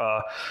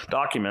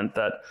document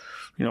that,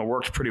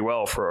 worked pretty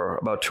well for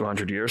about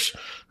 200 years.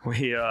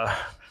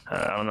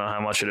 I don't know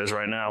how much it is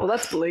right now. Well,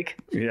 that's bleak.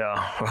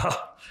 Yeah.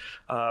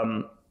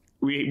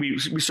 We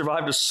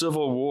survived a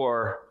civil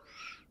war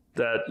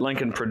that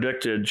Lincoln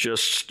predicted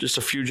just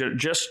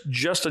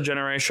a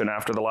generation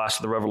after the last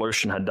of the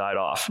revolution had died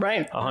off.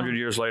 Right. 100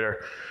 years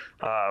later.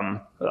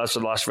 That's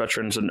the last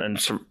veterans and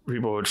some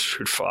people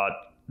who'd fought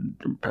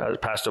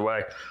passed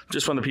away.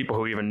 Just when the people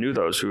who even knew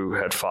those who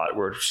had fought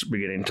were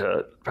beginning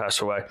to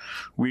pass away,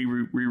 we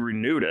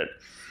renewed it.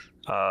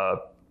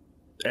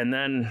 And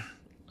then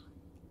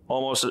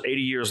almost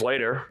 80 years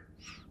later,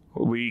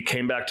 we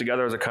came back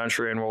together as a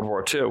country in World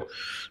War II,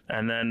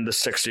 and then the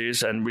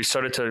 60s, and we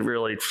started to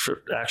really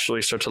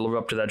actually start to live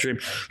up to that dream.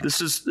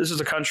 This is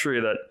a country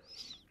that,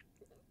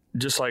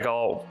 just like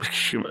all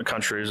human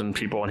countries and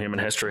people in human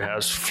history,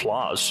 has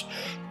flaws,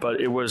 but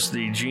it was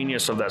the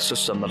genius of that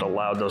system that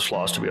allowed those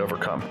flaws to be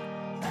overcome.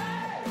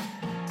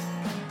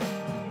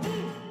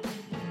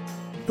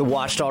 The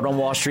Watchdog on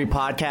Wall Street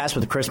podcast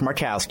with Chris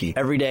Markowski.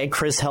 Every day,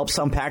 Chris helps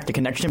unpack the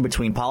connection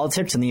between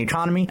politics and the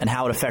economy and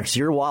how it affects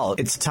your wallet.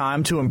 It's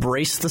time to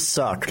embrace the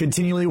suck.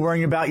 Continually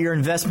worrying about your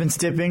investments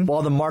dipping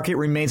while the market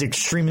remains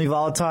extremely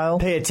volatile?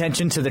 Pay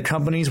attention to the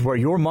companies where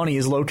your money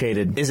is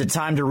located. Is it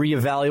time to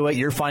reevaluate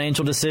your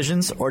financial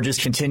decisions or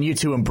just continue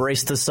to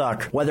embrace the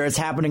suck? Whether it's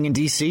happening in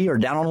D.C. or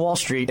down on Wall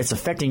Street, it's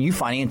affecting you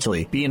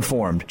financially. Be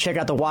informed. Check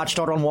out the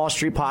Watchdog on Wall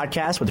Street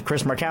podcast with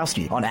Chris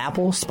Markowski on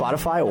Apple,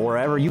 Spotify, or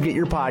wherever you get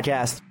your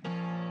podcasts.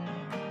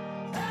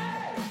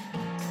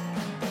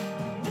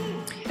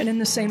 And in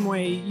the same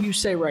way, you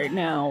say right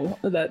now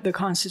that the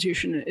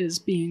Constitution is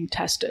being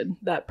tested,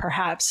 that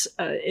perhaps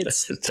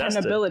its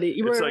tenability.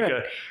 It's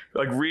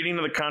like reading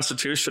the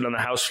Constitution on the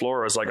House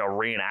floor is like a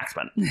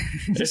reenactment.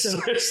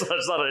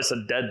 It's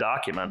a dead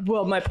document.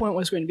 Well, my point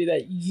was going to be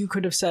that you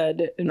could have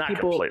said, and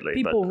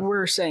people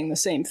were saying the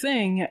same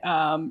thing,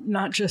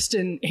 not just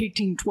in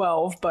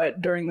 1812,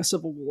 but during the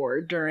Civil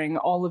War, during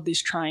all of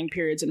these trying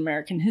periods in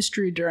American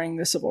history, during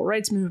the Civil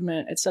Rights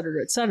Movement, et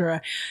cetera, et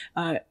cetera.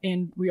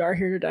 And we are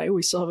here today.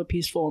 We still have a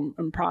peaceful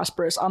and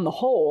prosperous, on the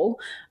whole,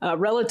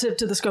 relative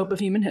to the scope of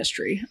human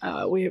history.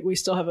 We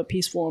still have a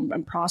peaceful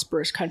and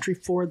prosperous country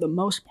for the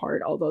most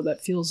part, although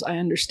that feels, I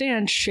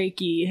understand,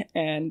 shaky,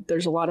 and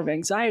there's a lot of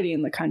anxiety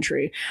in the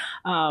country.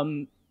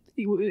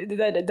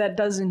 That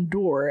does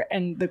endure,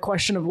 and the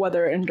question of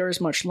whether it endures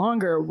much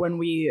longer when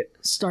we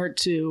start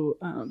to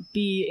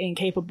be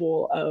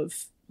incapable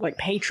of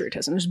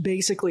patriotism, is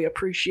basically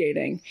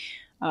appreciating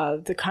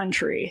the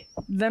country,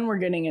 then we're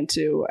getting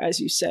into, as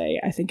you say,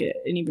 I think an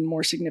even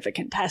more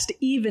significant test,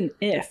 even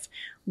if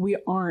we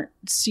aren't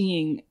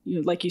seeing,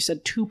 like you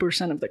said,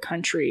 2% of the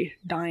country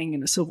dying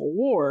in a civil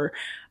war,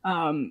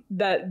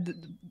 that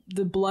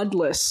the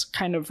bloodless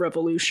kind of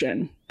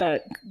revolution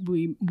that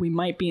we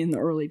might be in the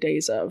early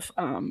days of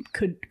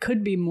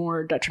could be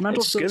more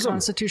detrimental to the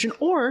Constitution,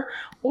 or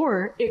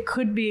it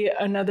could be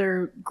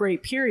another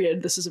great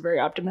period. This is a very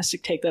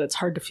optimistic take that it's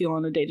hard to feel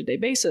on a day-to-day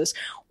basis,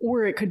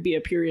 or it could be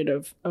a period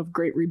of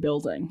great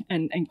rebuilding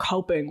and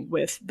coping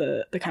with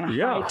the kind of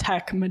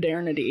high-tech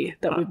modernity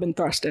that we've been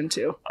thrust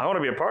into. I want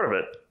to be a part of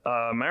it.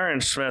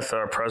 Marion Smith,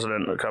 our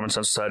president of Common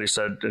Sense Society,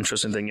 said an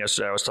interesting thing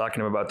yesterday. I was talking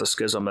to him about the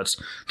schism that's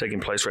taking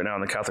place right now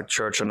in the Catholic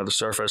Church under the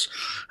surface.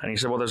 And he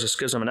said, well, there's a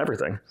schism in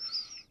everything.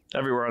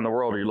 Everywhere in the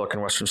world, you look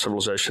in Western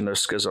civilization, there's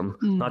schism.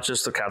 Not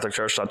just the Catholic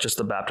Church, not just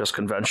the Baptist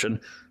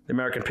Convention, the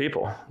American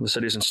people, the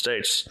cities and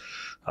states.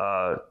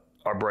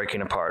 are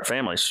breaking apart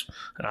families.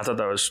 And I thought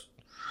that was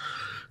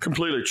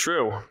completely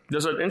true.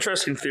 There's an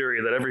interesting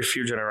theory that every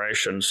few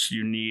generations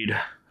you need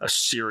a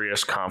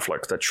serious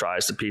conflict that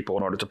tries the people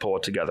in order to pull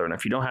it together. And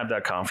if you don't have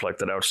that conflict,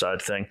 that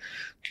outside thing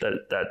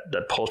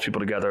that pulls people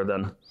together,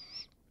 then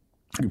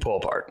you pull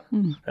apart,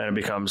 and it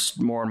becomes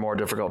more and more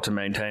difficult to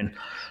maintain.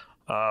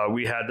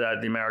 We had that,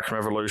 the American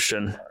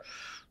Revolution,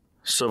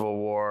 Civil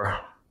War,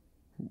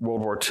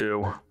 World War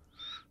II,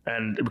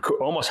 and it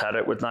almost had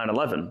it with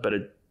 9/11, but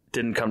it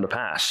didn't come to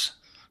pass.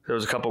 There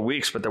was a couple of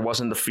weeks, but there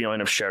wasn't the feeling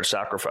of shared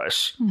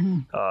sacrifice.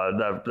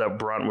 That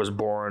brunt was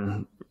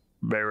born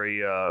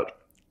very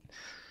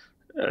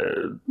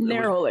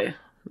narrowly.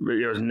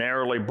 It was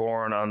narrowly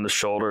borne on the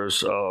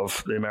shoulders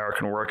of the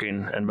American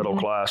working and middle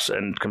class,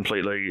 and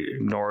completely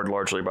ignored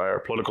largely by our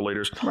political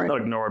leaders. Right.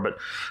 Not ignored, but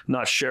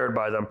not shared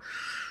by them.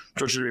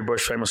 George W.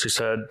 Bush famously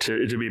said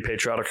to be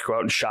patriotic, go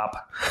out and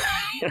shop.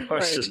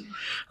 It's just,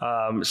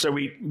 so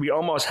we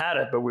almost had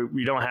it, but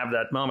we don't have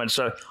that moment.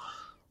 So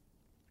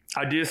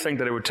I do think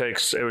that it would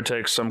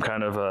take some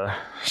kind of a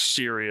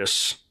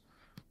serious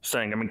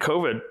thing. I mean,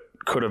 COVID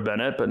could have been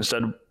it, but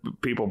instead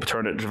people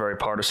turned it into very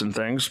partisan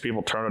things.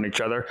 People turned on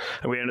each other,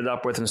 and we ended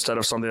up with, instead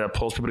of something that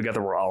pulls people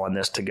together, we're all in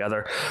this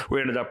together.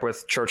 We ended up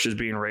with churches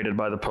being raided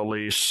by the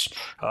police,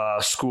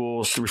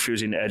 schools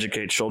refusing to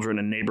educate children,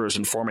 and neighbors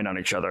informing on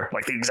each other,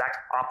 like the exact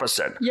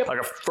opposite, like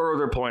a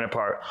further pulling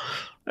apart.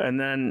 And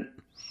then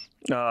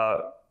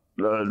the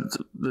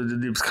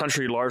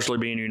country largely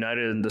being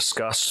united in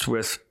disgust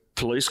with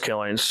police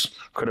killings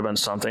could have been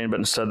something, but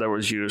instead that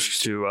was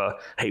used to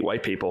hate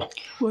white people.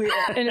 Well,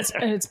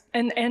 yeah,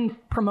 and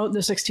promote the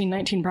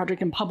 1619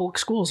 Project in public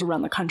schools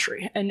around the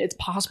country. And it's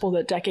possible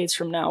that decades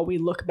from now we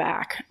look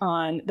back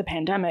on the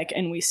pandemic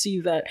and we see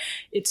that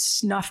it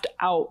snuffed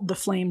out the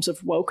flames of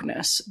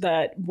wokeness.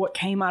 That what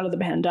came out of the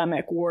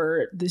pandemic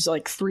were these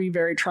like 4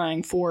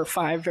 or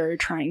 5 very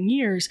trying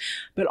years,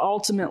 but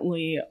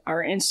ultimately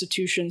our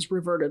institutions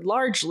reverted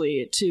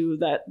largely to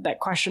that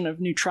question of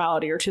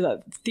neutrality, or to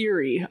that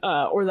theory.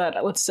 Or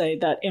that, let's say,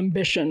 that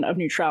ambition of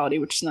neutrality,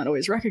 which is not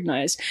always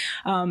recognized.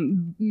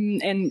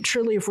 And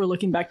surely if we're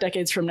looking back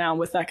decades from now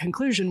with that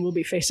conclusion, we'll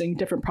be facing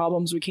different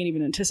problems we can't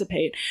even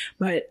anticipate.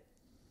 But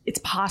it's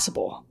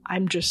possible.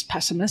 I'm just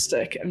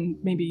pessimistic, and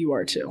maybe you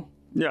are too.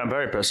 Yeah, I'm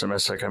very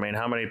pessimistic. I mean,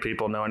 how many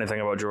people know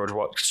anything about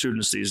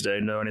students these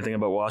days know anything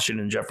about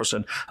Washington and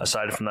Jefferson,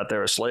 aside from that they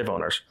were slave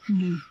owners?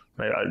 Mm-hmm.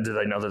 Did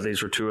they know that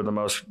these were two of the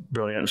most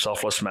brilliant and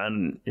selfless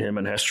men in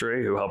human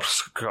history, who helped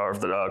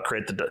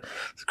create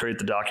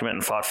the document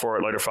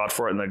and later fought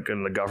for it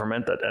in the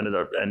government that ended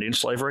up ending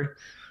slavery?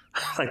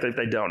 Like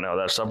they don't know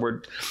that stuff.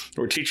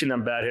 We're teaching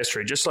them bad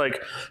history. Just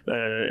like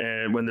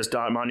when this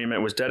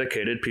monument was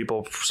dedicated,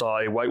 people saw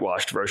a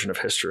whitewashed version of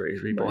history.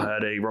 People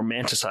had a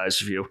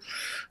romanticized view.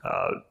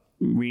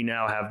 We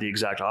now have the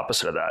exact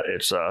opposite of that.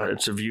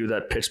 It's a view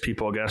that pits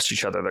people against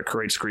each other, that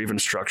creates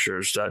grievance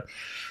structures,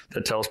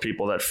 that tells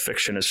people that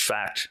fiction is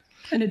fact.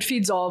 And it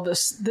feeds all of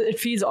this. It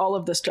feeds all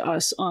of this to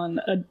us on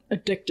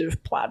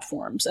addictive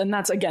platforms, and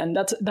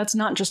that's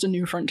not just a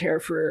new frontier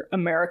for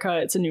America.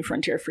 It's a new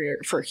frontier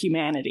for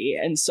humanity,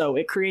 and so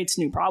it creates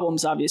new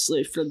problems,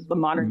 obviously, for the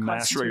modern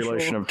mass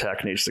regulation of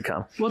tech needs to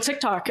come. Well,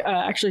 TikTok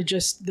actually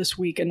just this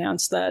week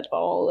announced that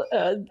all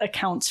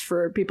accounts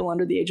for people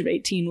under the age of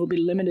 18 will be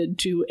limited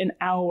to an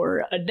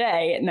hour a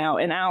day. Now,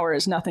 an hour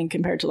is nothing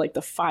compared to like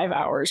the 5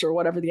 hours or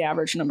whatever the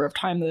average number of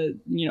time the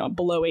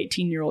below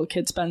 18-year-old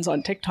kid spends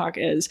on TikTok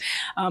is.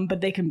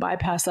 But they can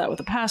bypass that with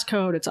a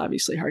passcode. It's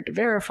obviously hard to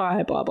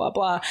verify, blah, blah,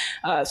 blah.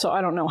 So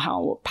I don't know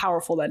how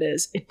powerful that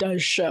is. It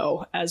does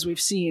show, as we've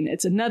seen,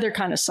 it's another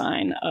kind of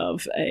sign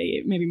of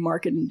a maybe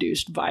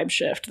market-induced vibe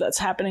shift that's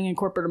happening in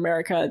corporate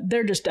America.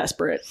 They're just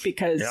desperate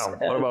because... Yeah,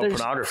 what about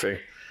pornography?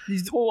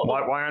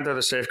 Why aren't there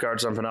the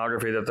safeguards on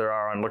pornography that there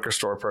are on liquor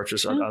store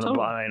purchase, on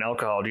buying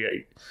alcohol?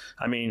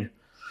 I mean,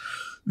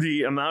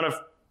 the amount of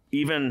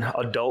even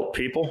adult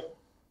people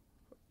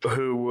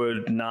who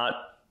would not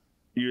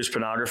use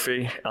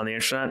pornography on the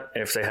internet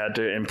if they had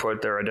to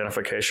input their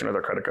identification or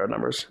their credit card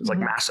numbers. It's like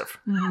massive.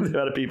 The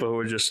amount of people who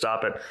would just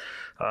stop it.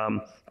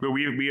 But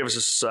we as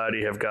a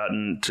society have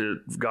gone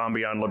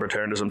beyond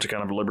libertarianism to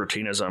kind of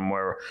libertinism,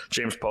 where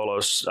James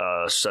Polos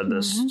said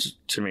this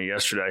to me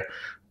yesterday.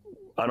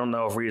 I don't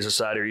know if we as a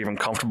society are even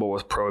comfortable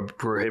with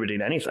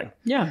prohibiting anything.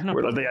 Yeah. No.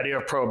 The idea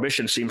of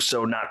prohibition seems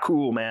so not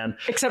cool, man.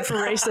 Except for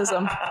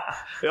racism.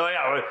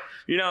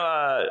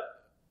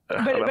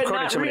 But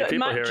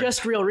not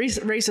just real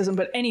racism,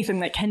 but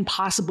anything that can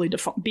possibly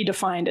be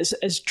defined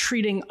as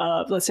treating,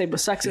 let's say with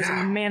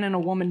sexism, a man and a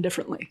woman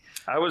differently.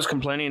 I was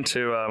complaining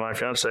to my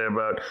fiance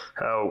about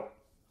how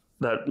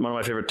that one of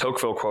my favorite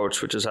Tocqueville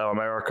quotes, which is how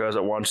America is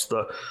at once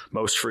the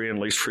most free and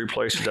least free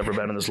place he's ever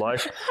been in his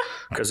life,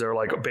 because there are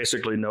like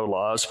basically no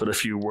laws, but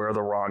if you wear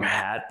the wrong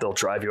hat, they'll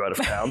drive you out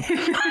of town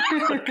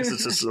because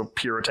it's just so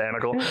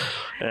puritanical.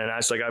 And I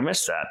was like, I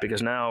miss that,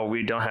 because now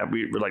we're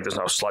like, there's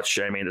no slut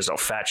shaming, there's no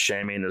fat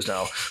shaming, there's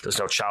no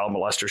child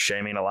molester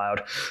shaming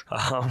allowed.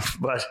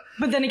 But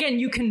then again,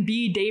 you can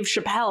be Dave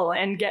Chappelle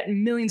and get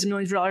millions and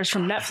millions of dollars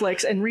from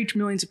Netflix and reach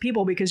millions of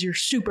people because you're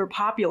super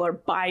popular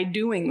by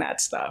doing that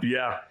stuff.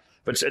 Yeah.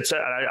 But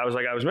I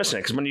was missing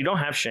it, because when you don't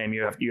have shame,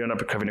 you end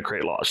up having to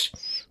create laws.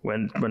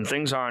 When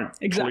things aren't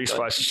policed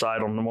by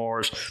societal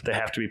norms, they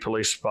have to be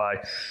policed by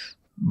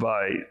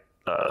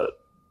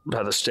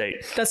the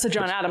state. That's the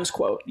John Adams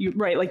quote,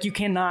 right? Like, you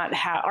cannot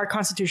have, our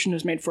Constitution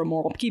is made for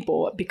moral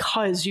people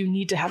because you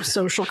need to have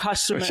social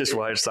customers. Which is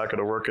why it's not going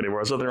to work anymore.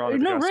 There's nothing wrong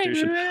with the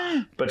Constitution.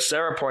 Right. But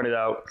Sarah pointed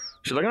out,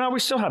 she's like, no, we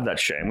still have that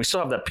shame. We still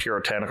have that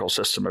puritanical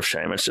system of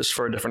shame. It's just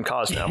for a different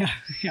cause now.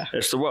 Yeah.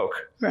 It's the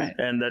woke. Right.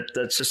 And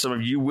that system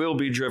of you will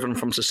be driven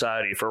from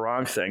society for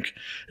wrongthink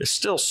is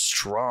still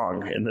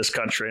strong in this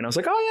country. And I was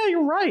like, oh, yeah,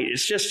 you're right.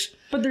 It's just...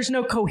 But there's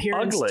no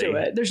coherence ugly to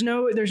it. There's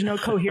no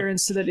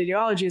coherence to that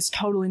ideology. It's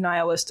totally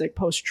nihilistic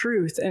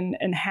post-truth and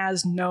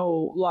has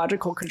no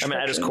logical construction.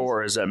 I mean, at its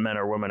core is that men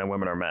are women and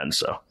women are men.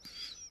 So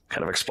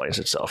kind of explains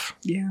itself.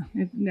 Yeah,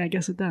 I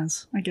guess it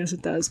does.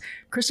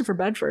 Christopher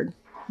Bedford,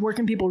 where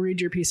can people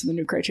read your piece of The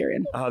New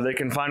Criterion? They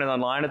can find it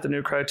online at The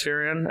New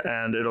Criterion,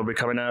 and it'll be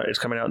coming out. It's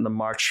coming out in the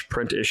March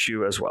print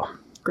issue as well.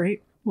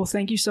 Great. Well,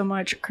 thank you so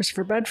much,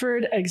 Christopher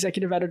Bedford,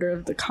 executive editor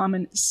of the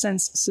Common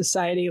Sense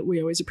Society.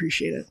 We always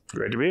appreciate it.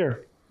 Great to be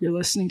here. You're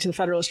listening to the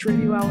Federalist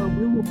Radio Hour.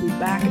 We will be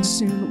back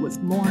soon with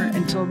more.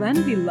 Until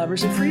then, be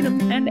lovers of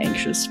freedom and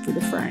anxious for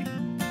the fray.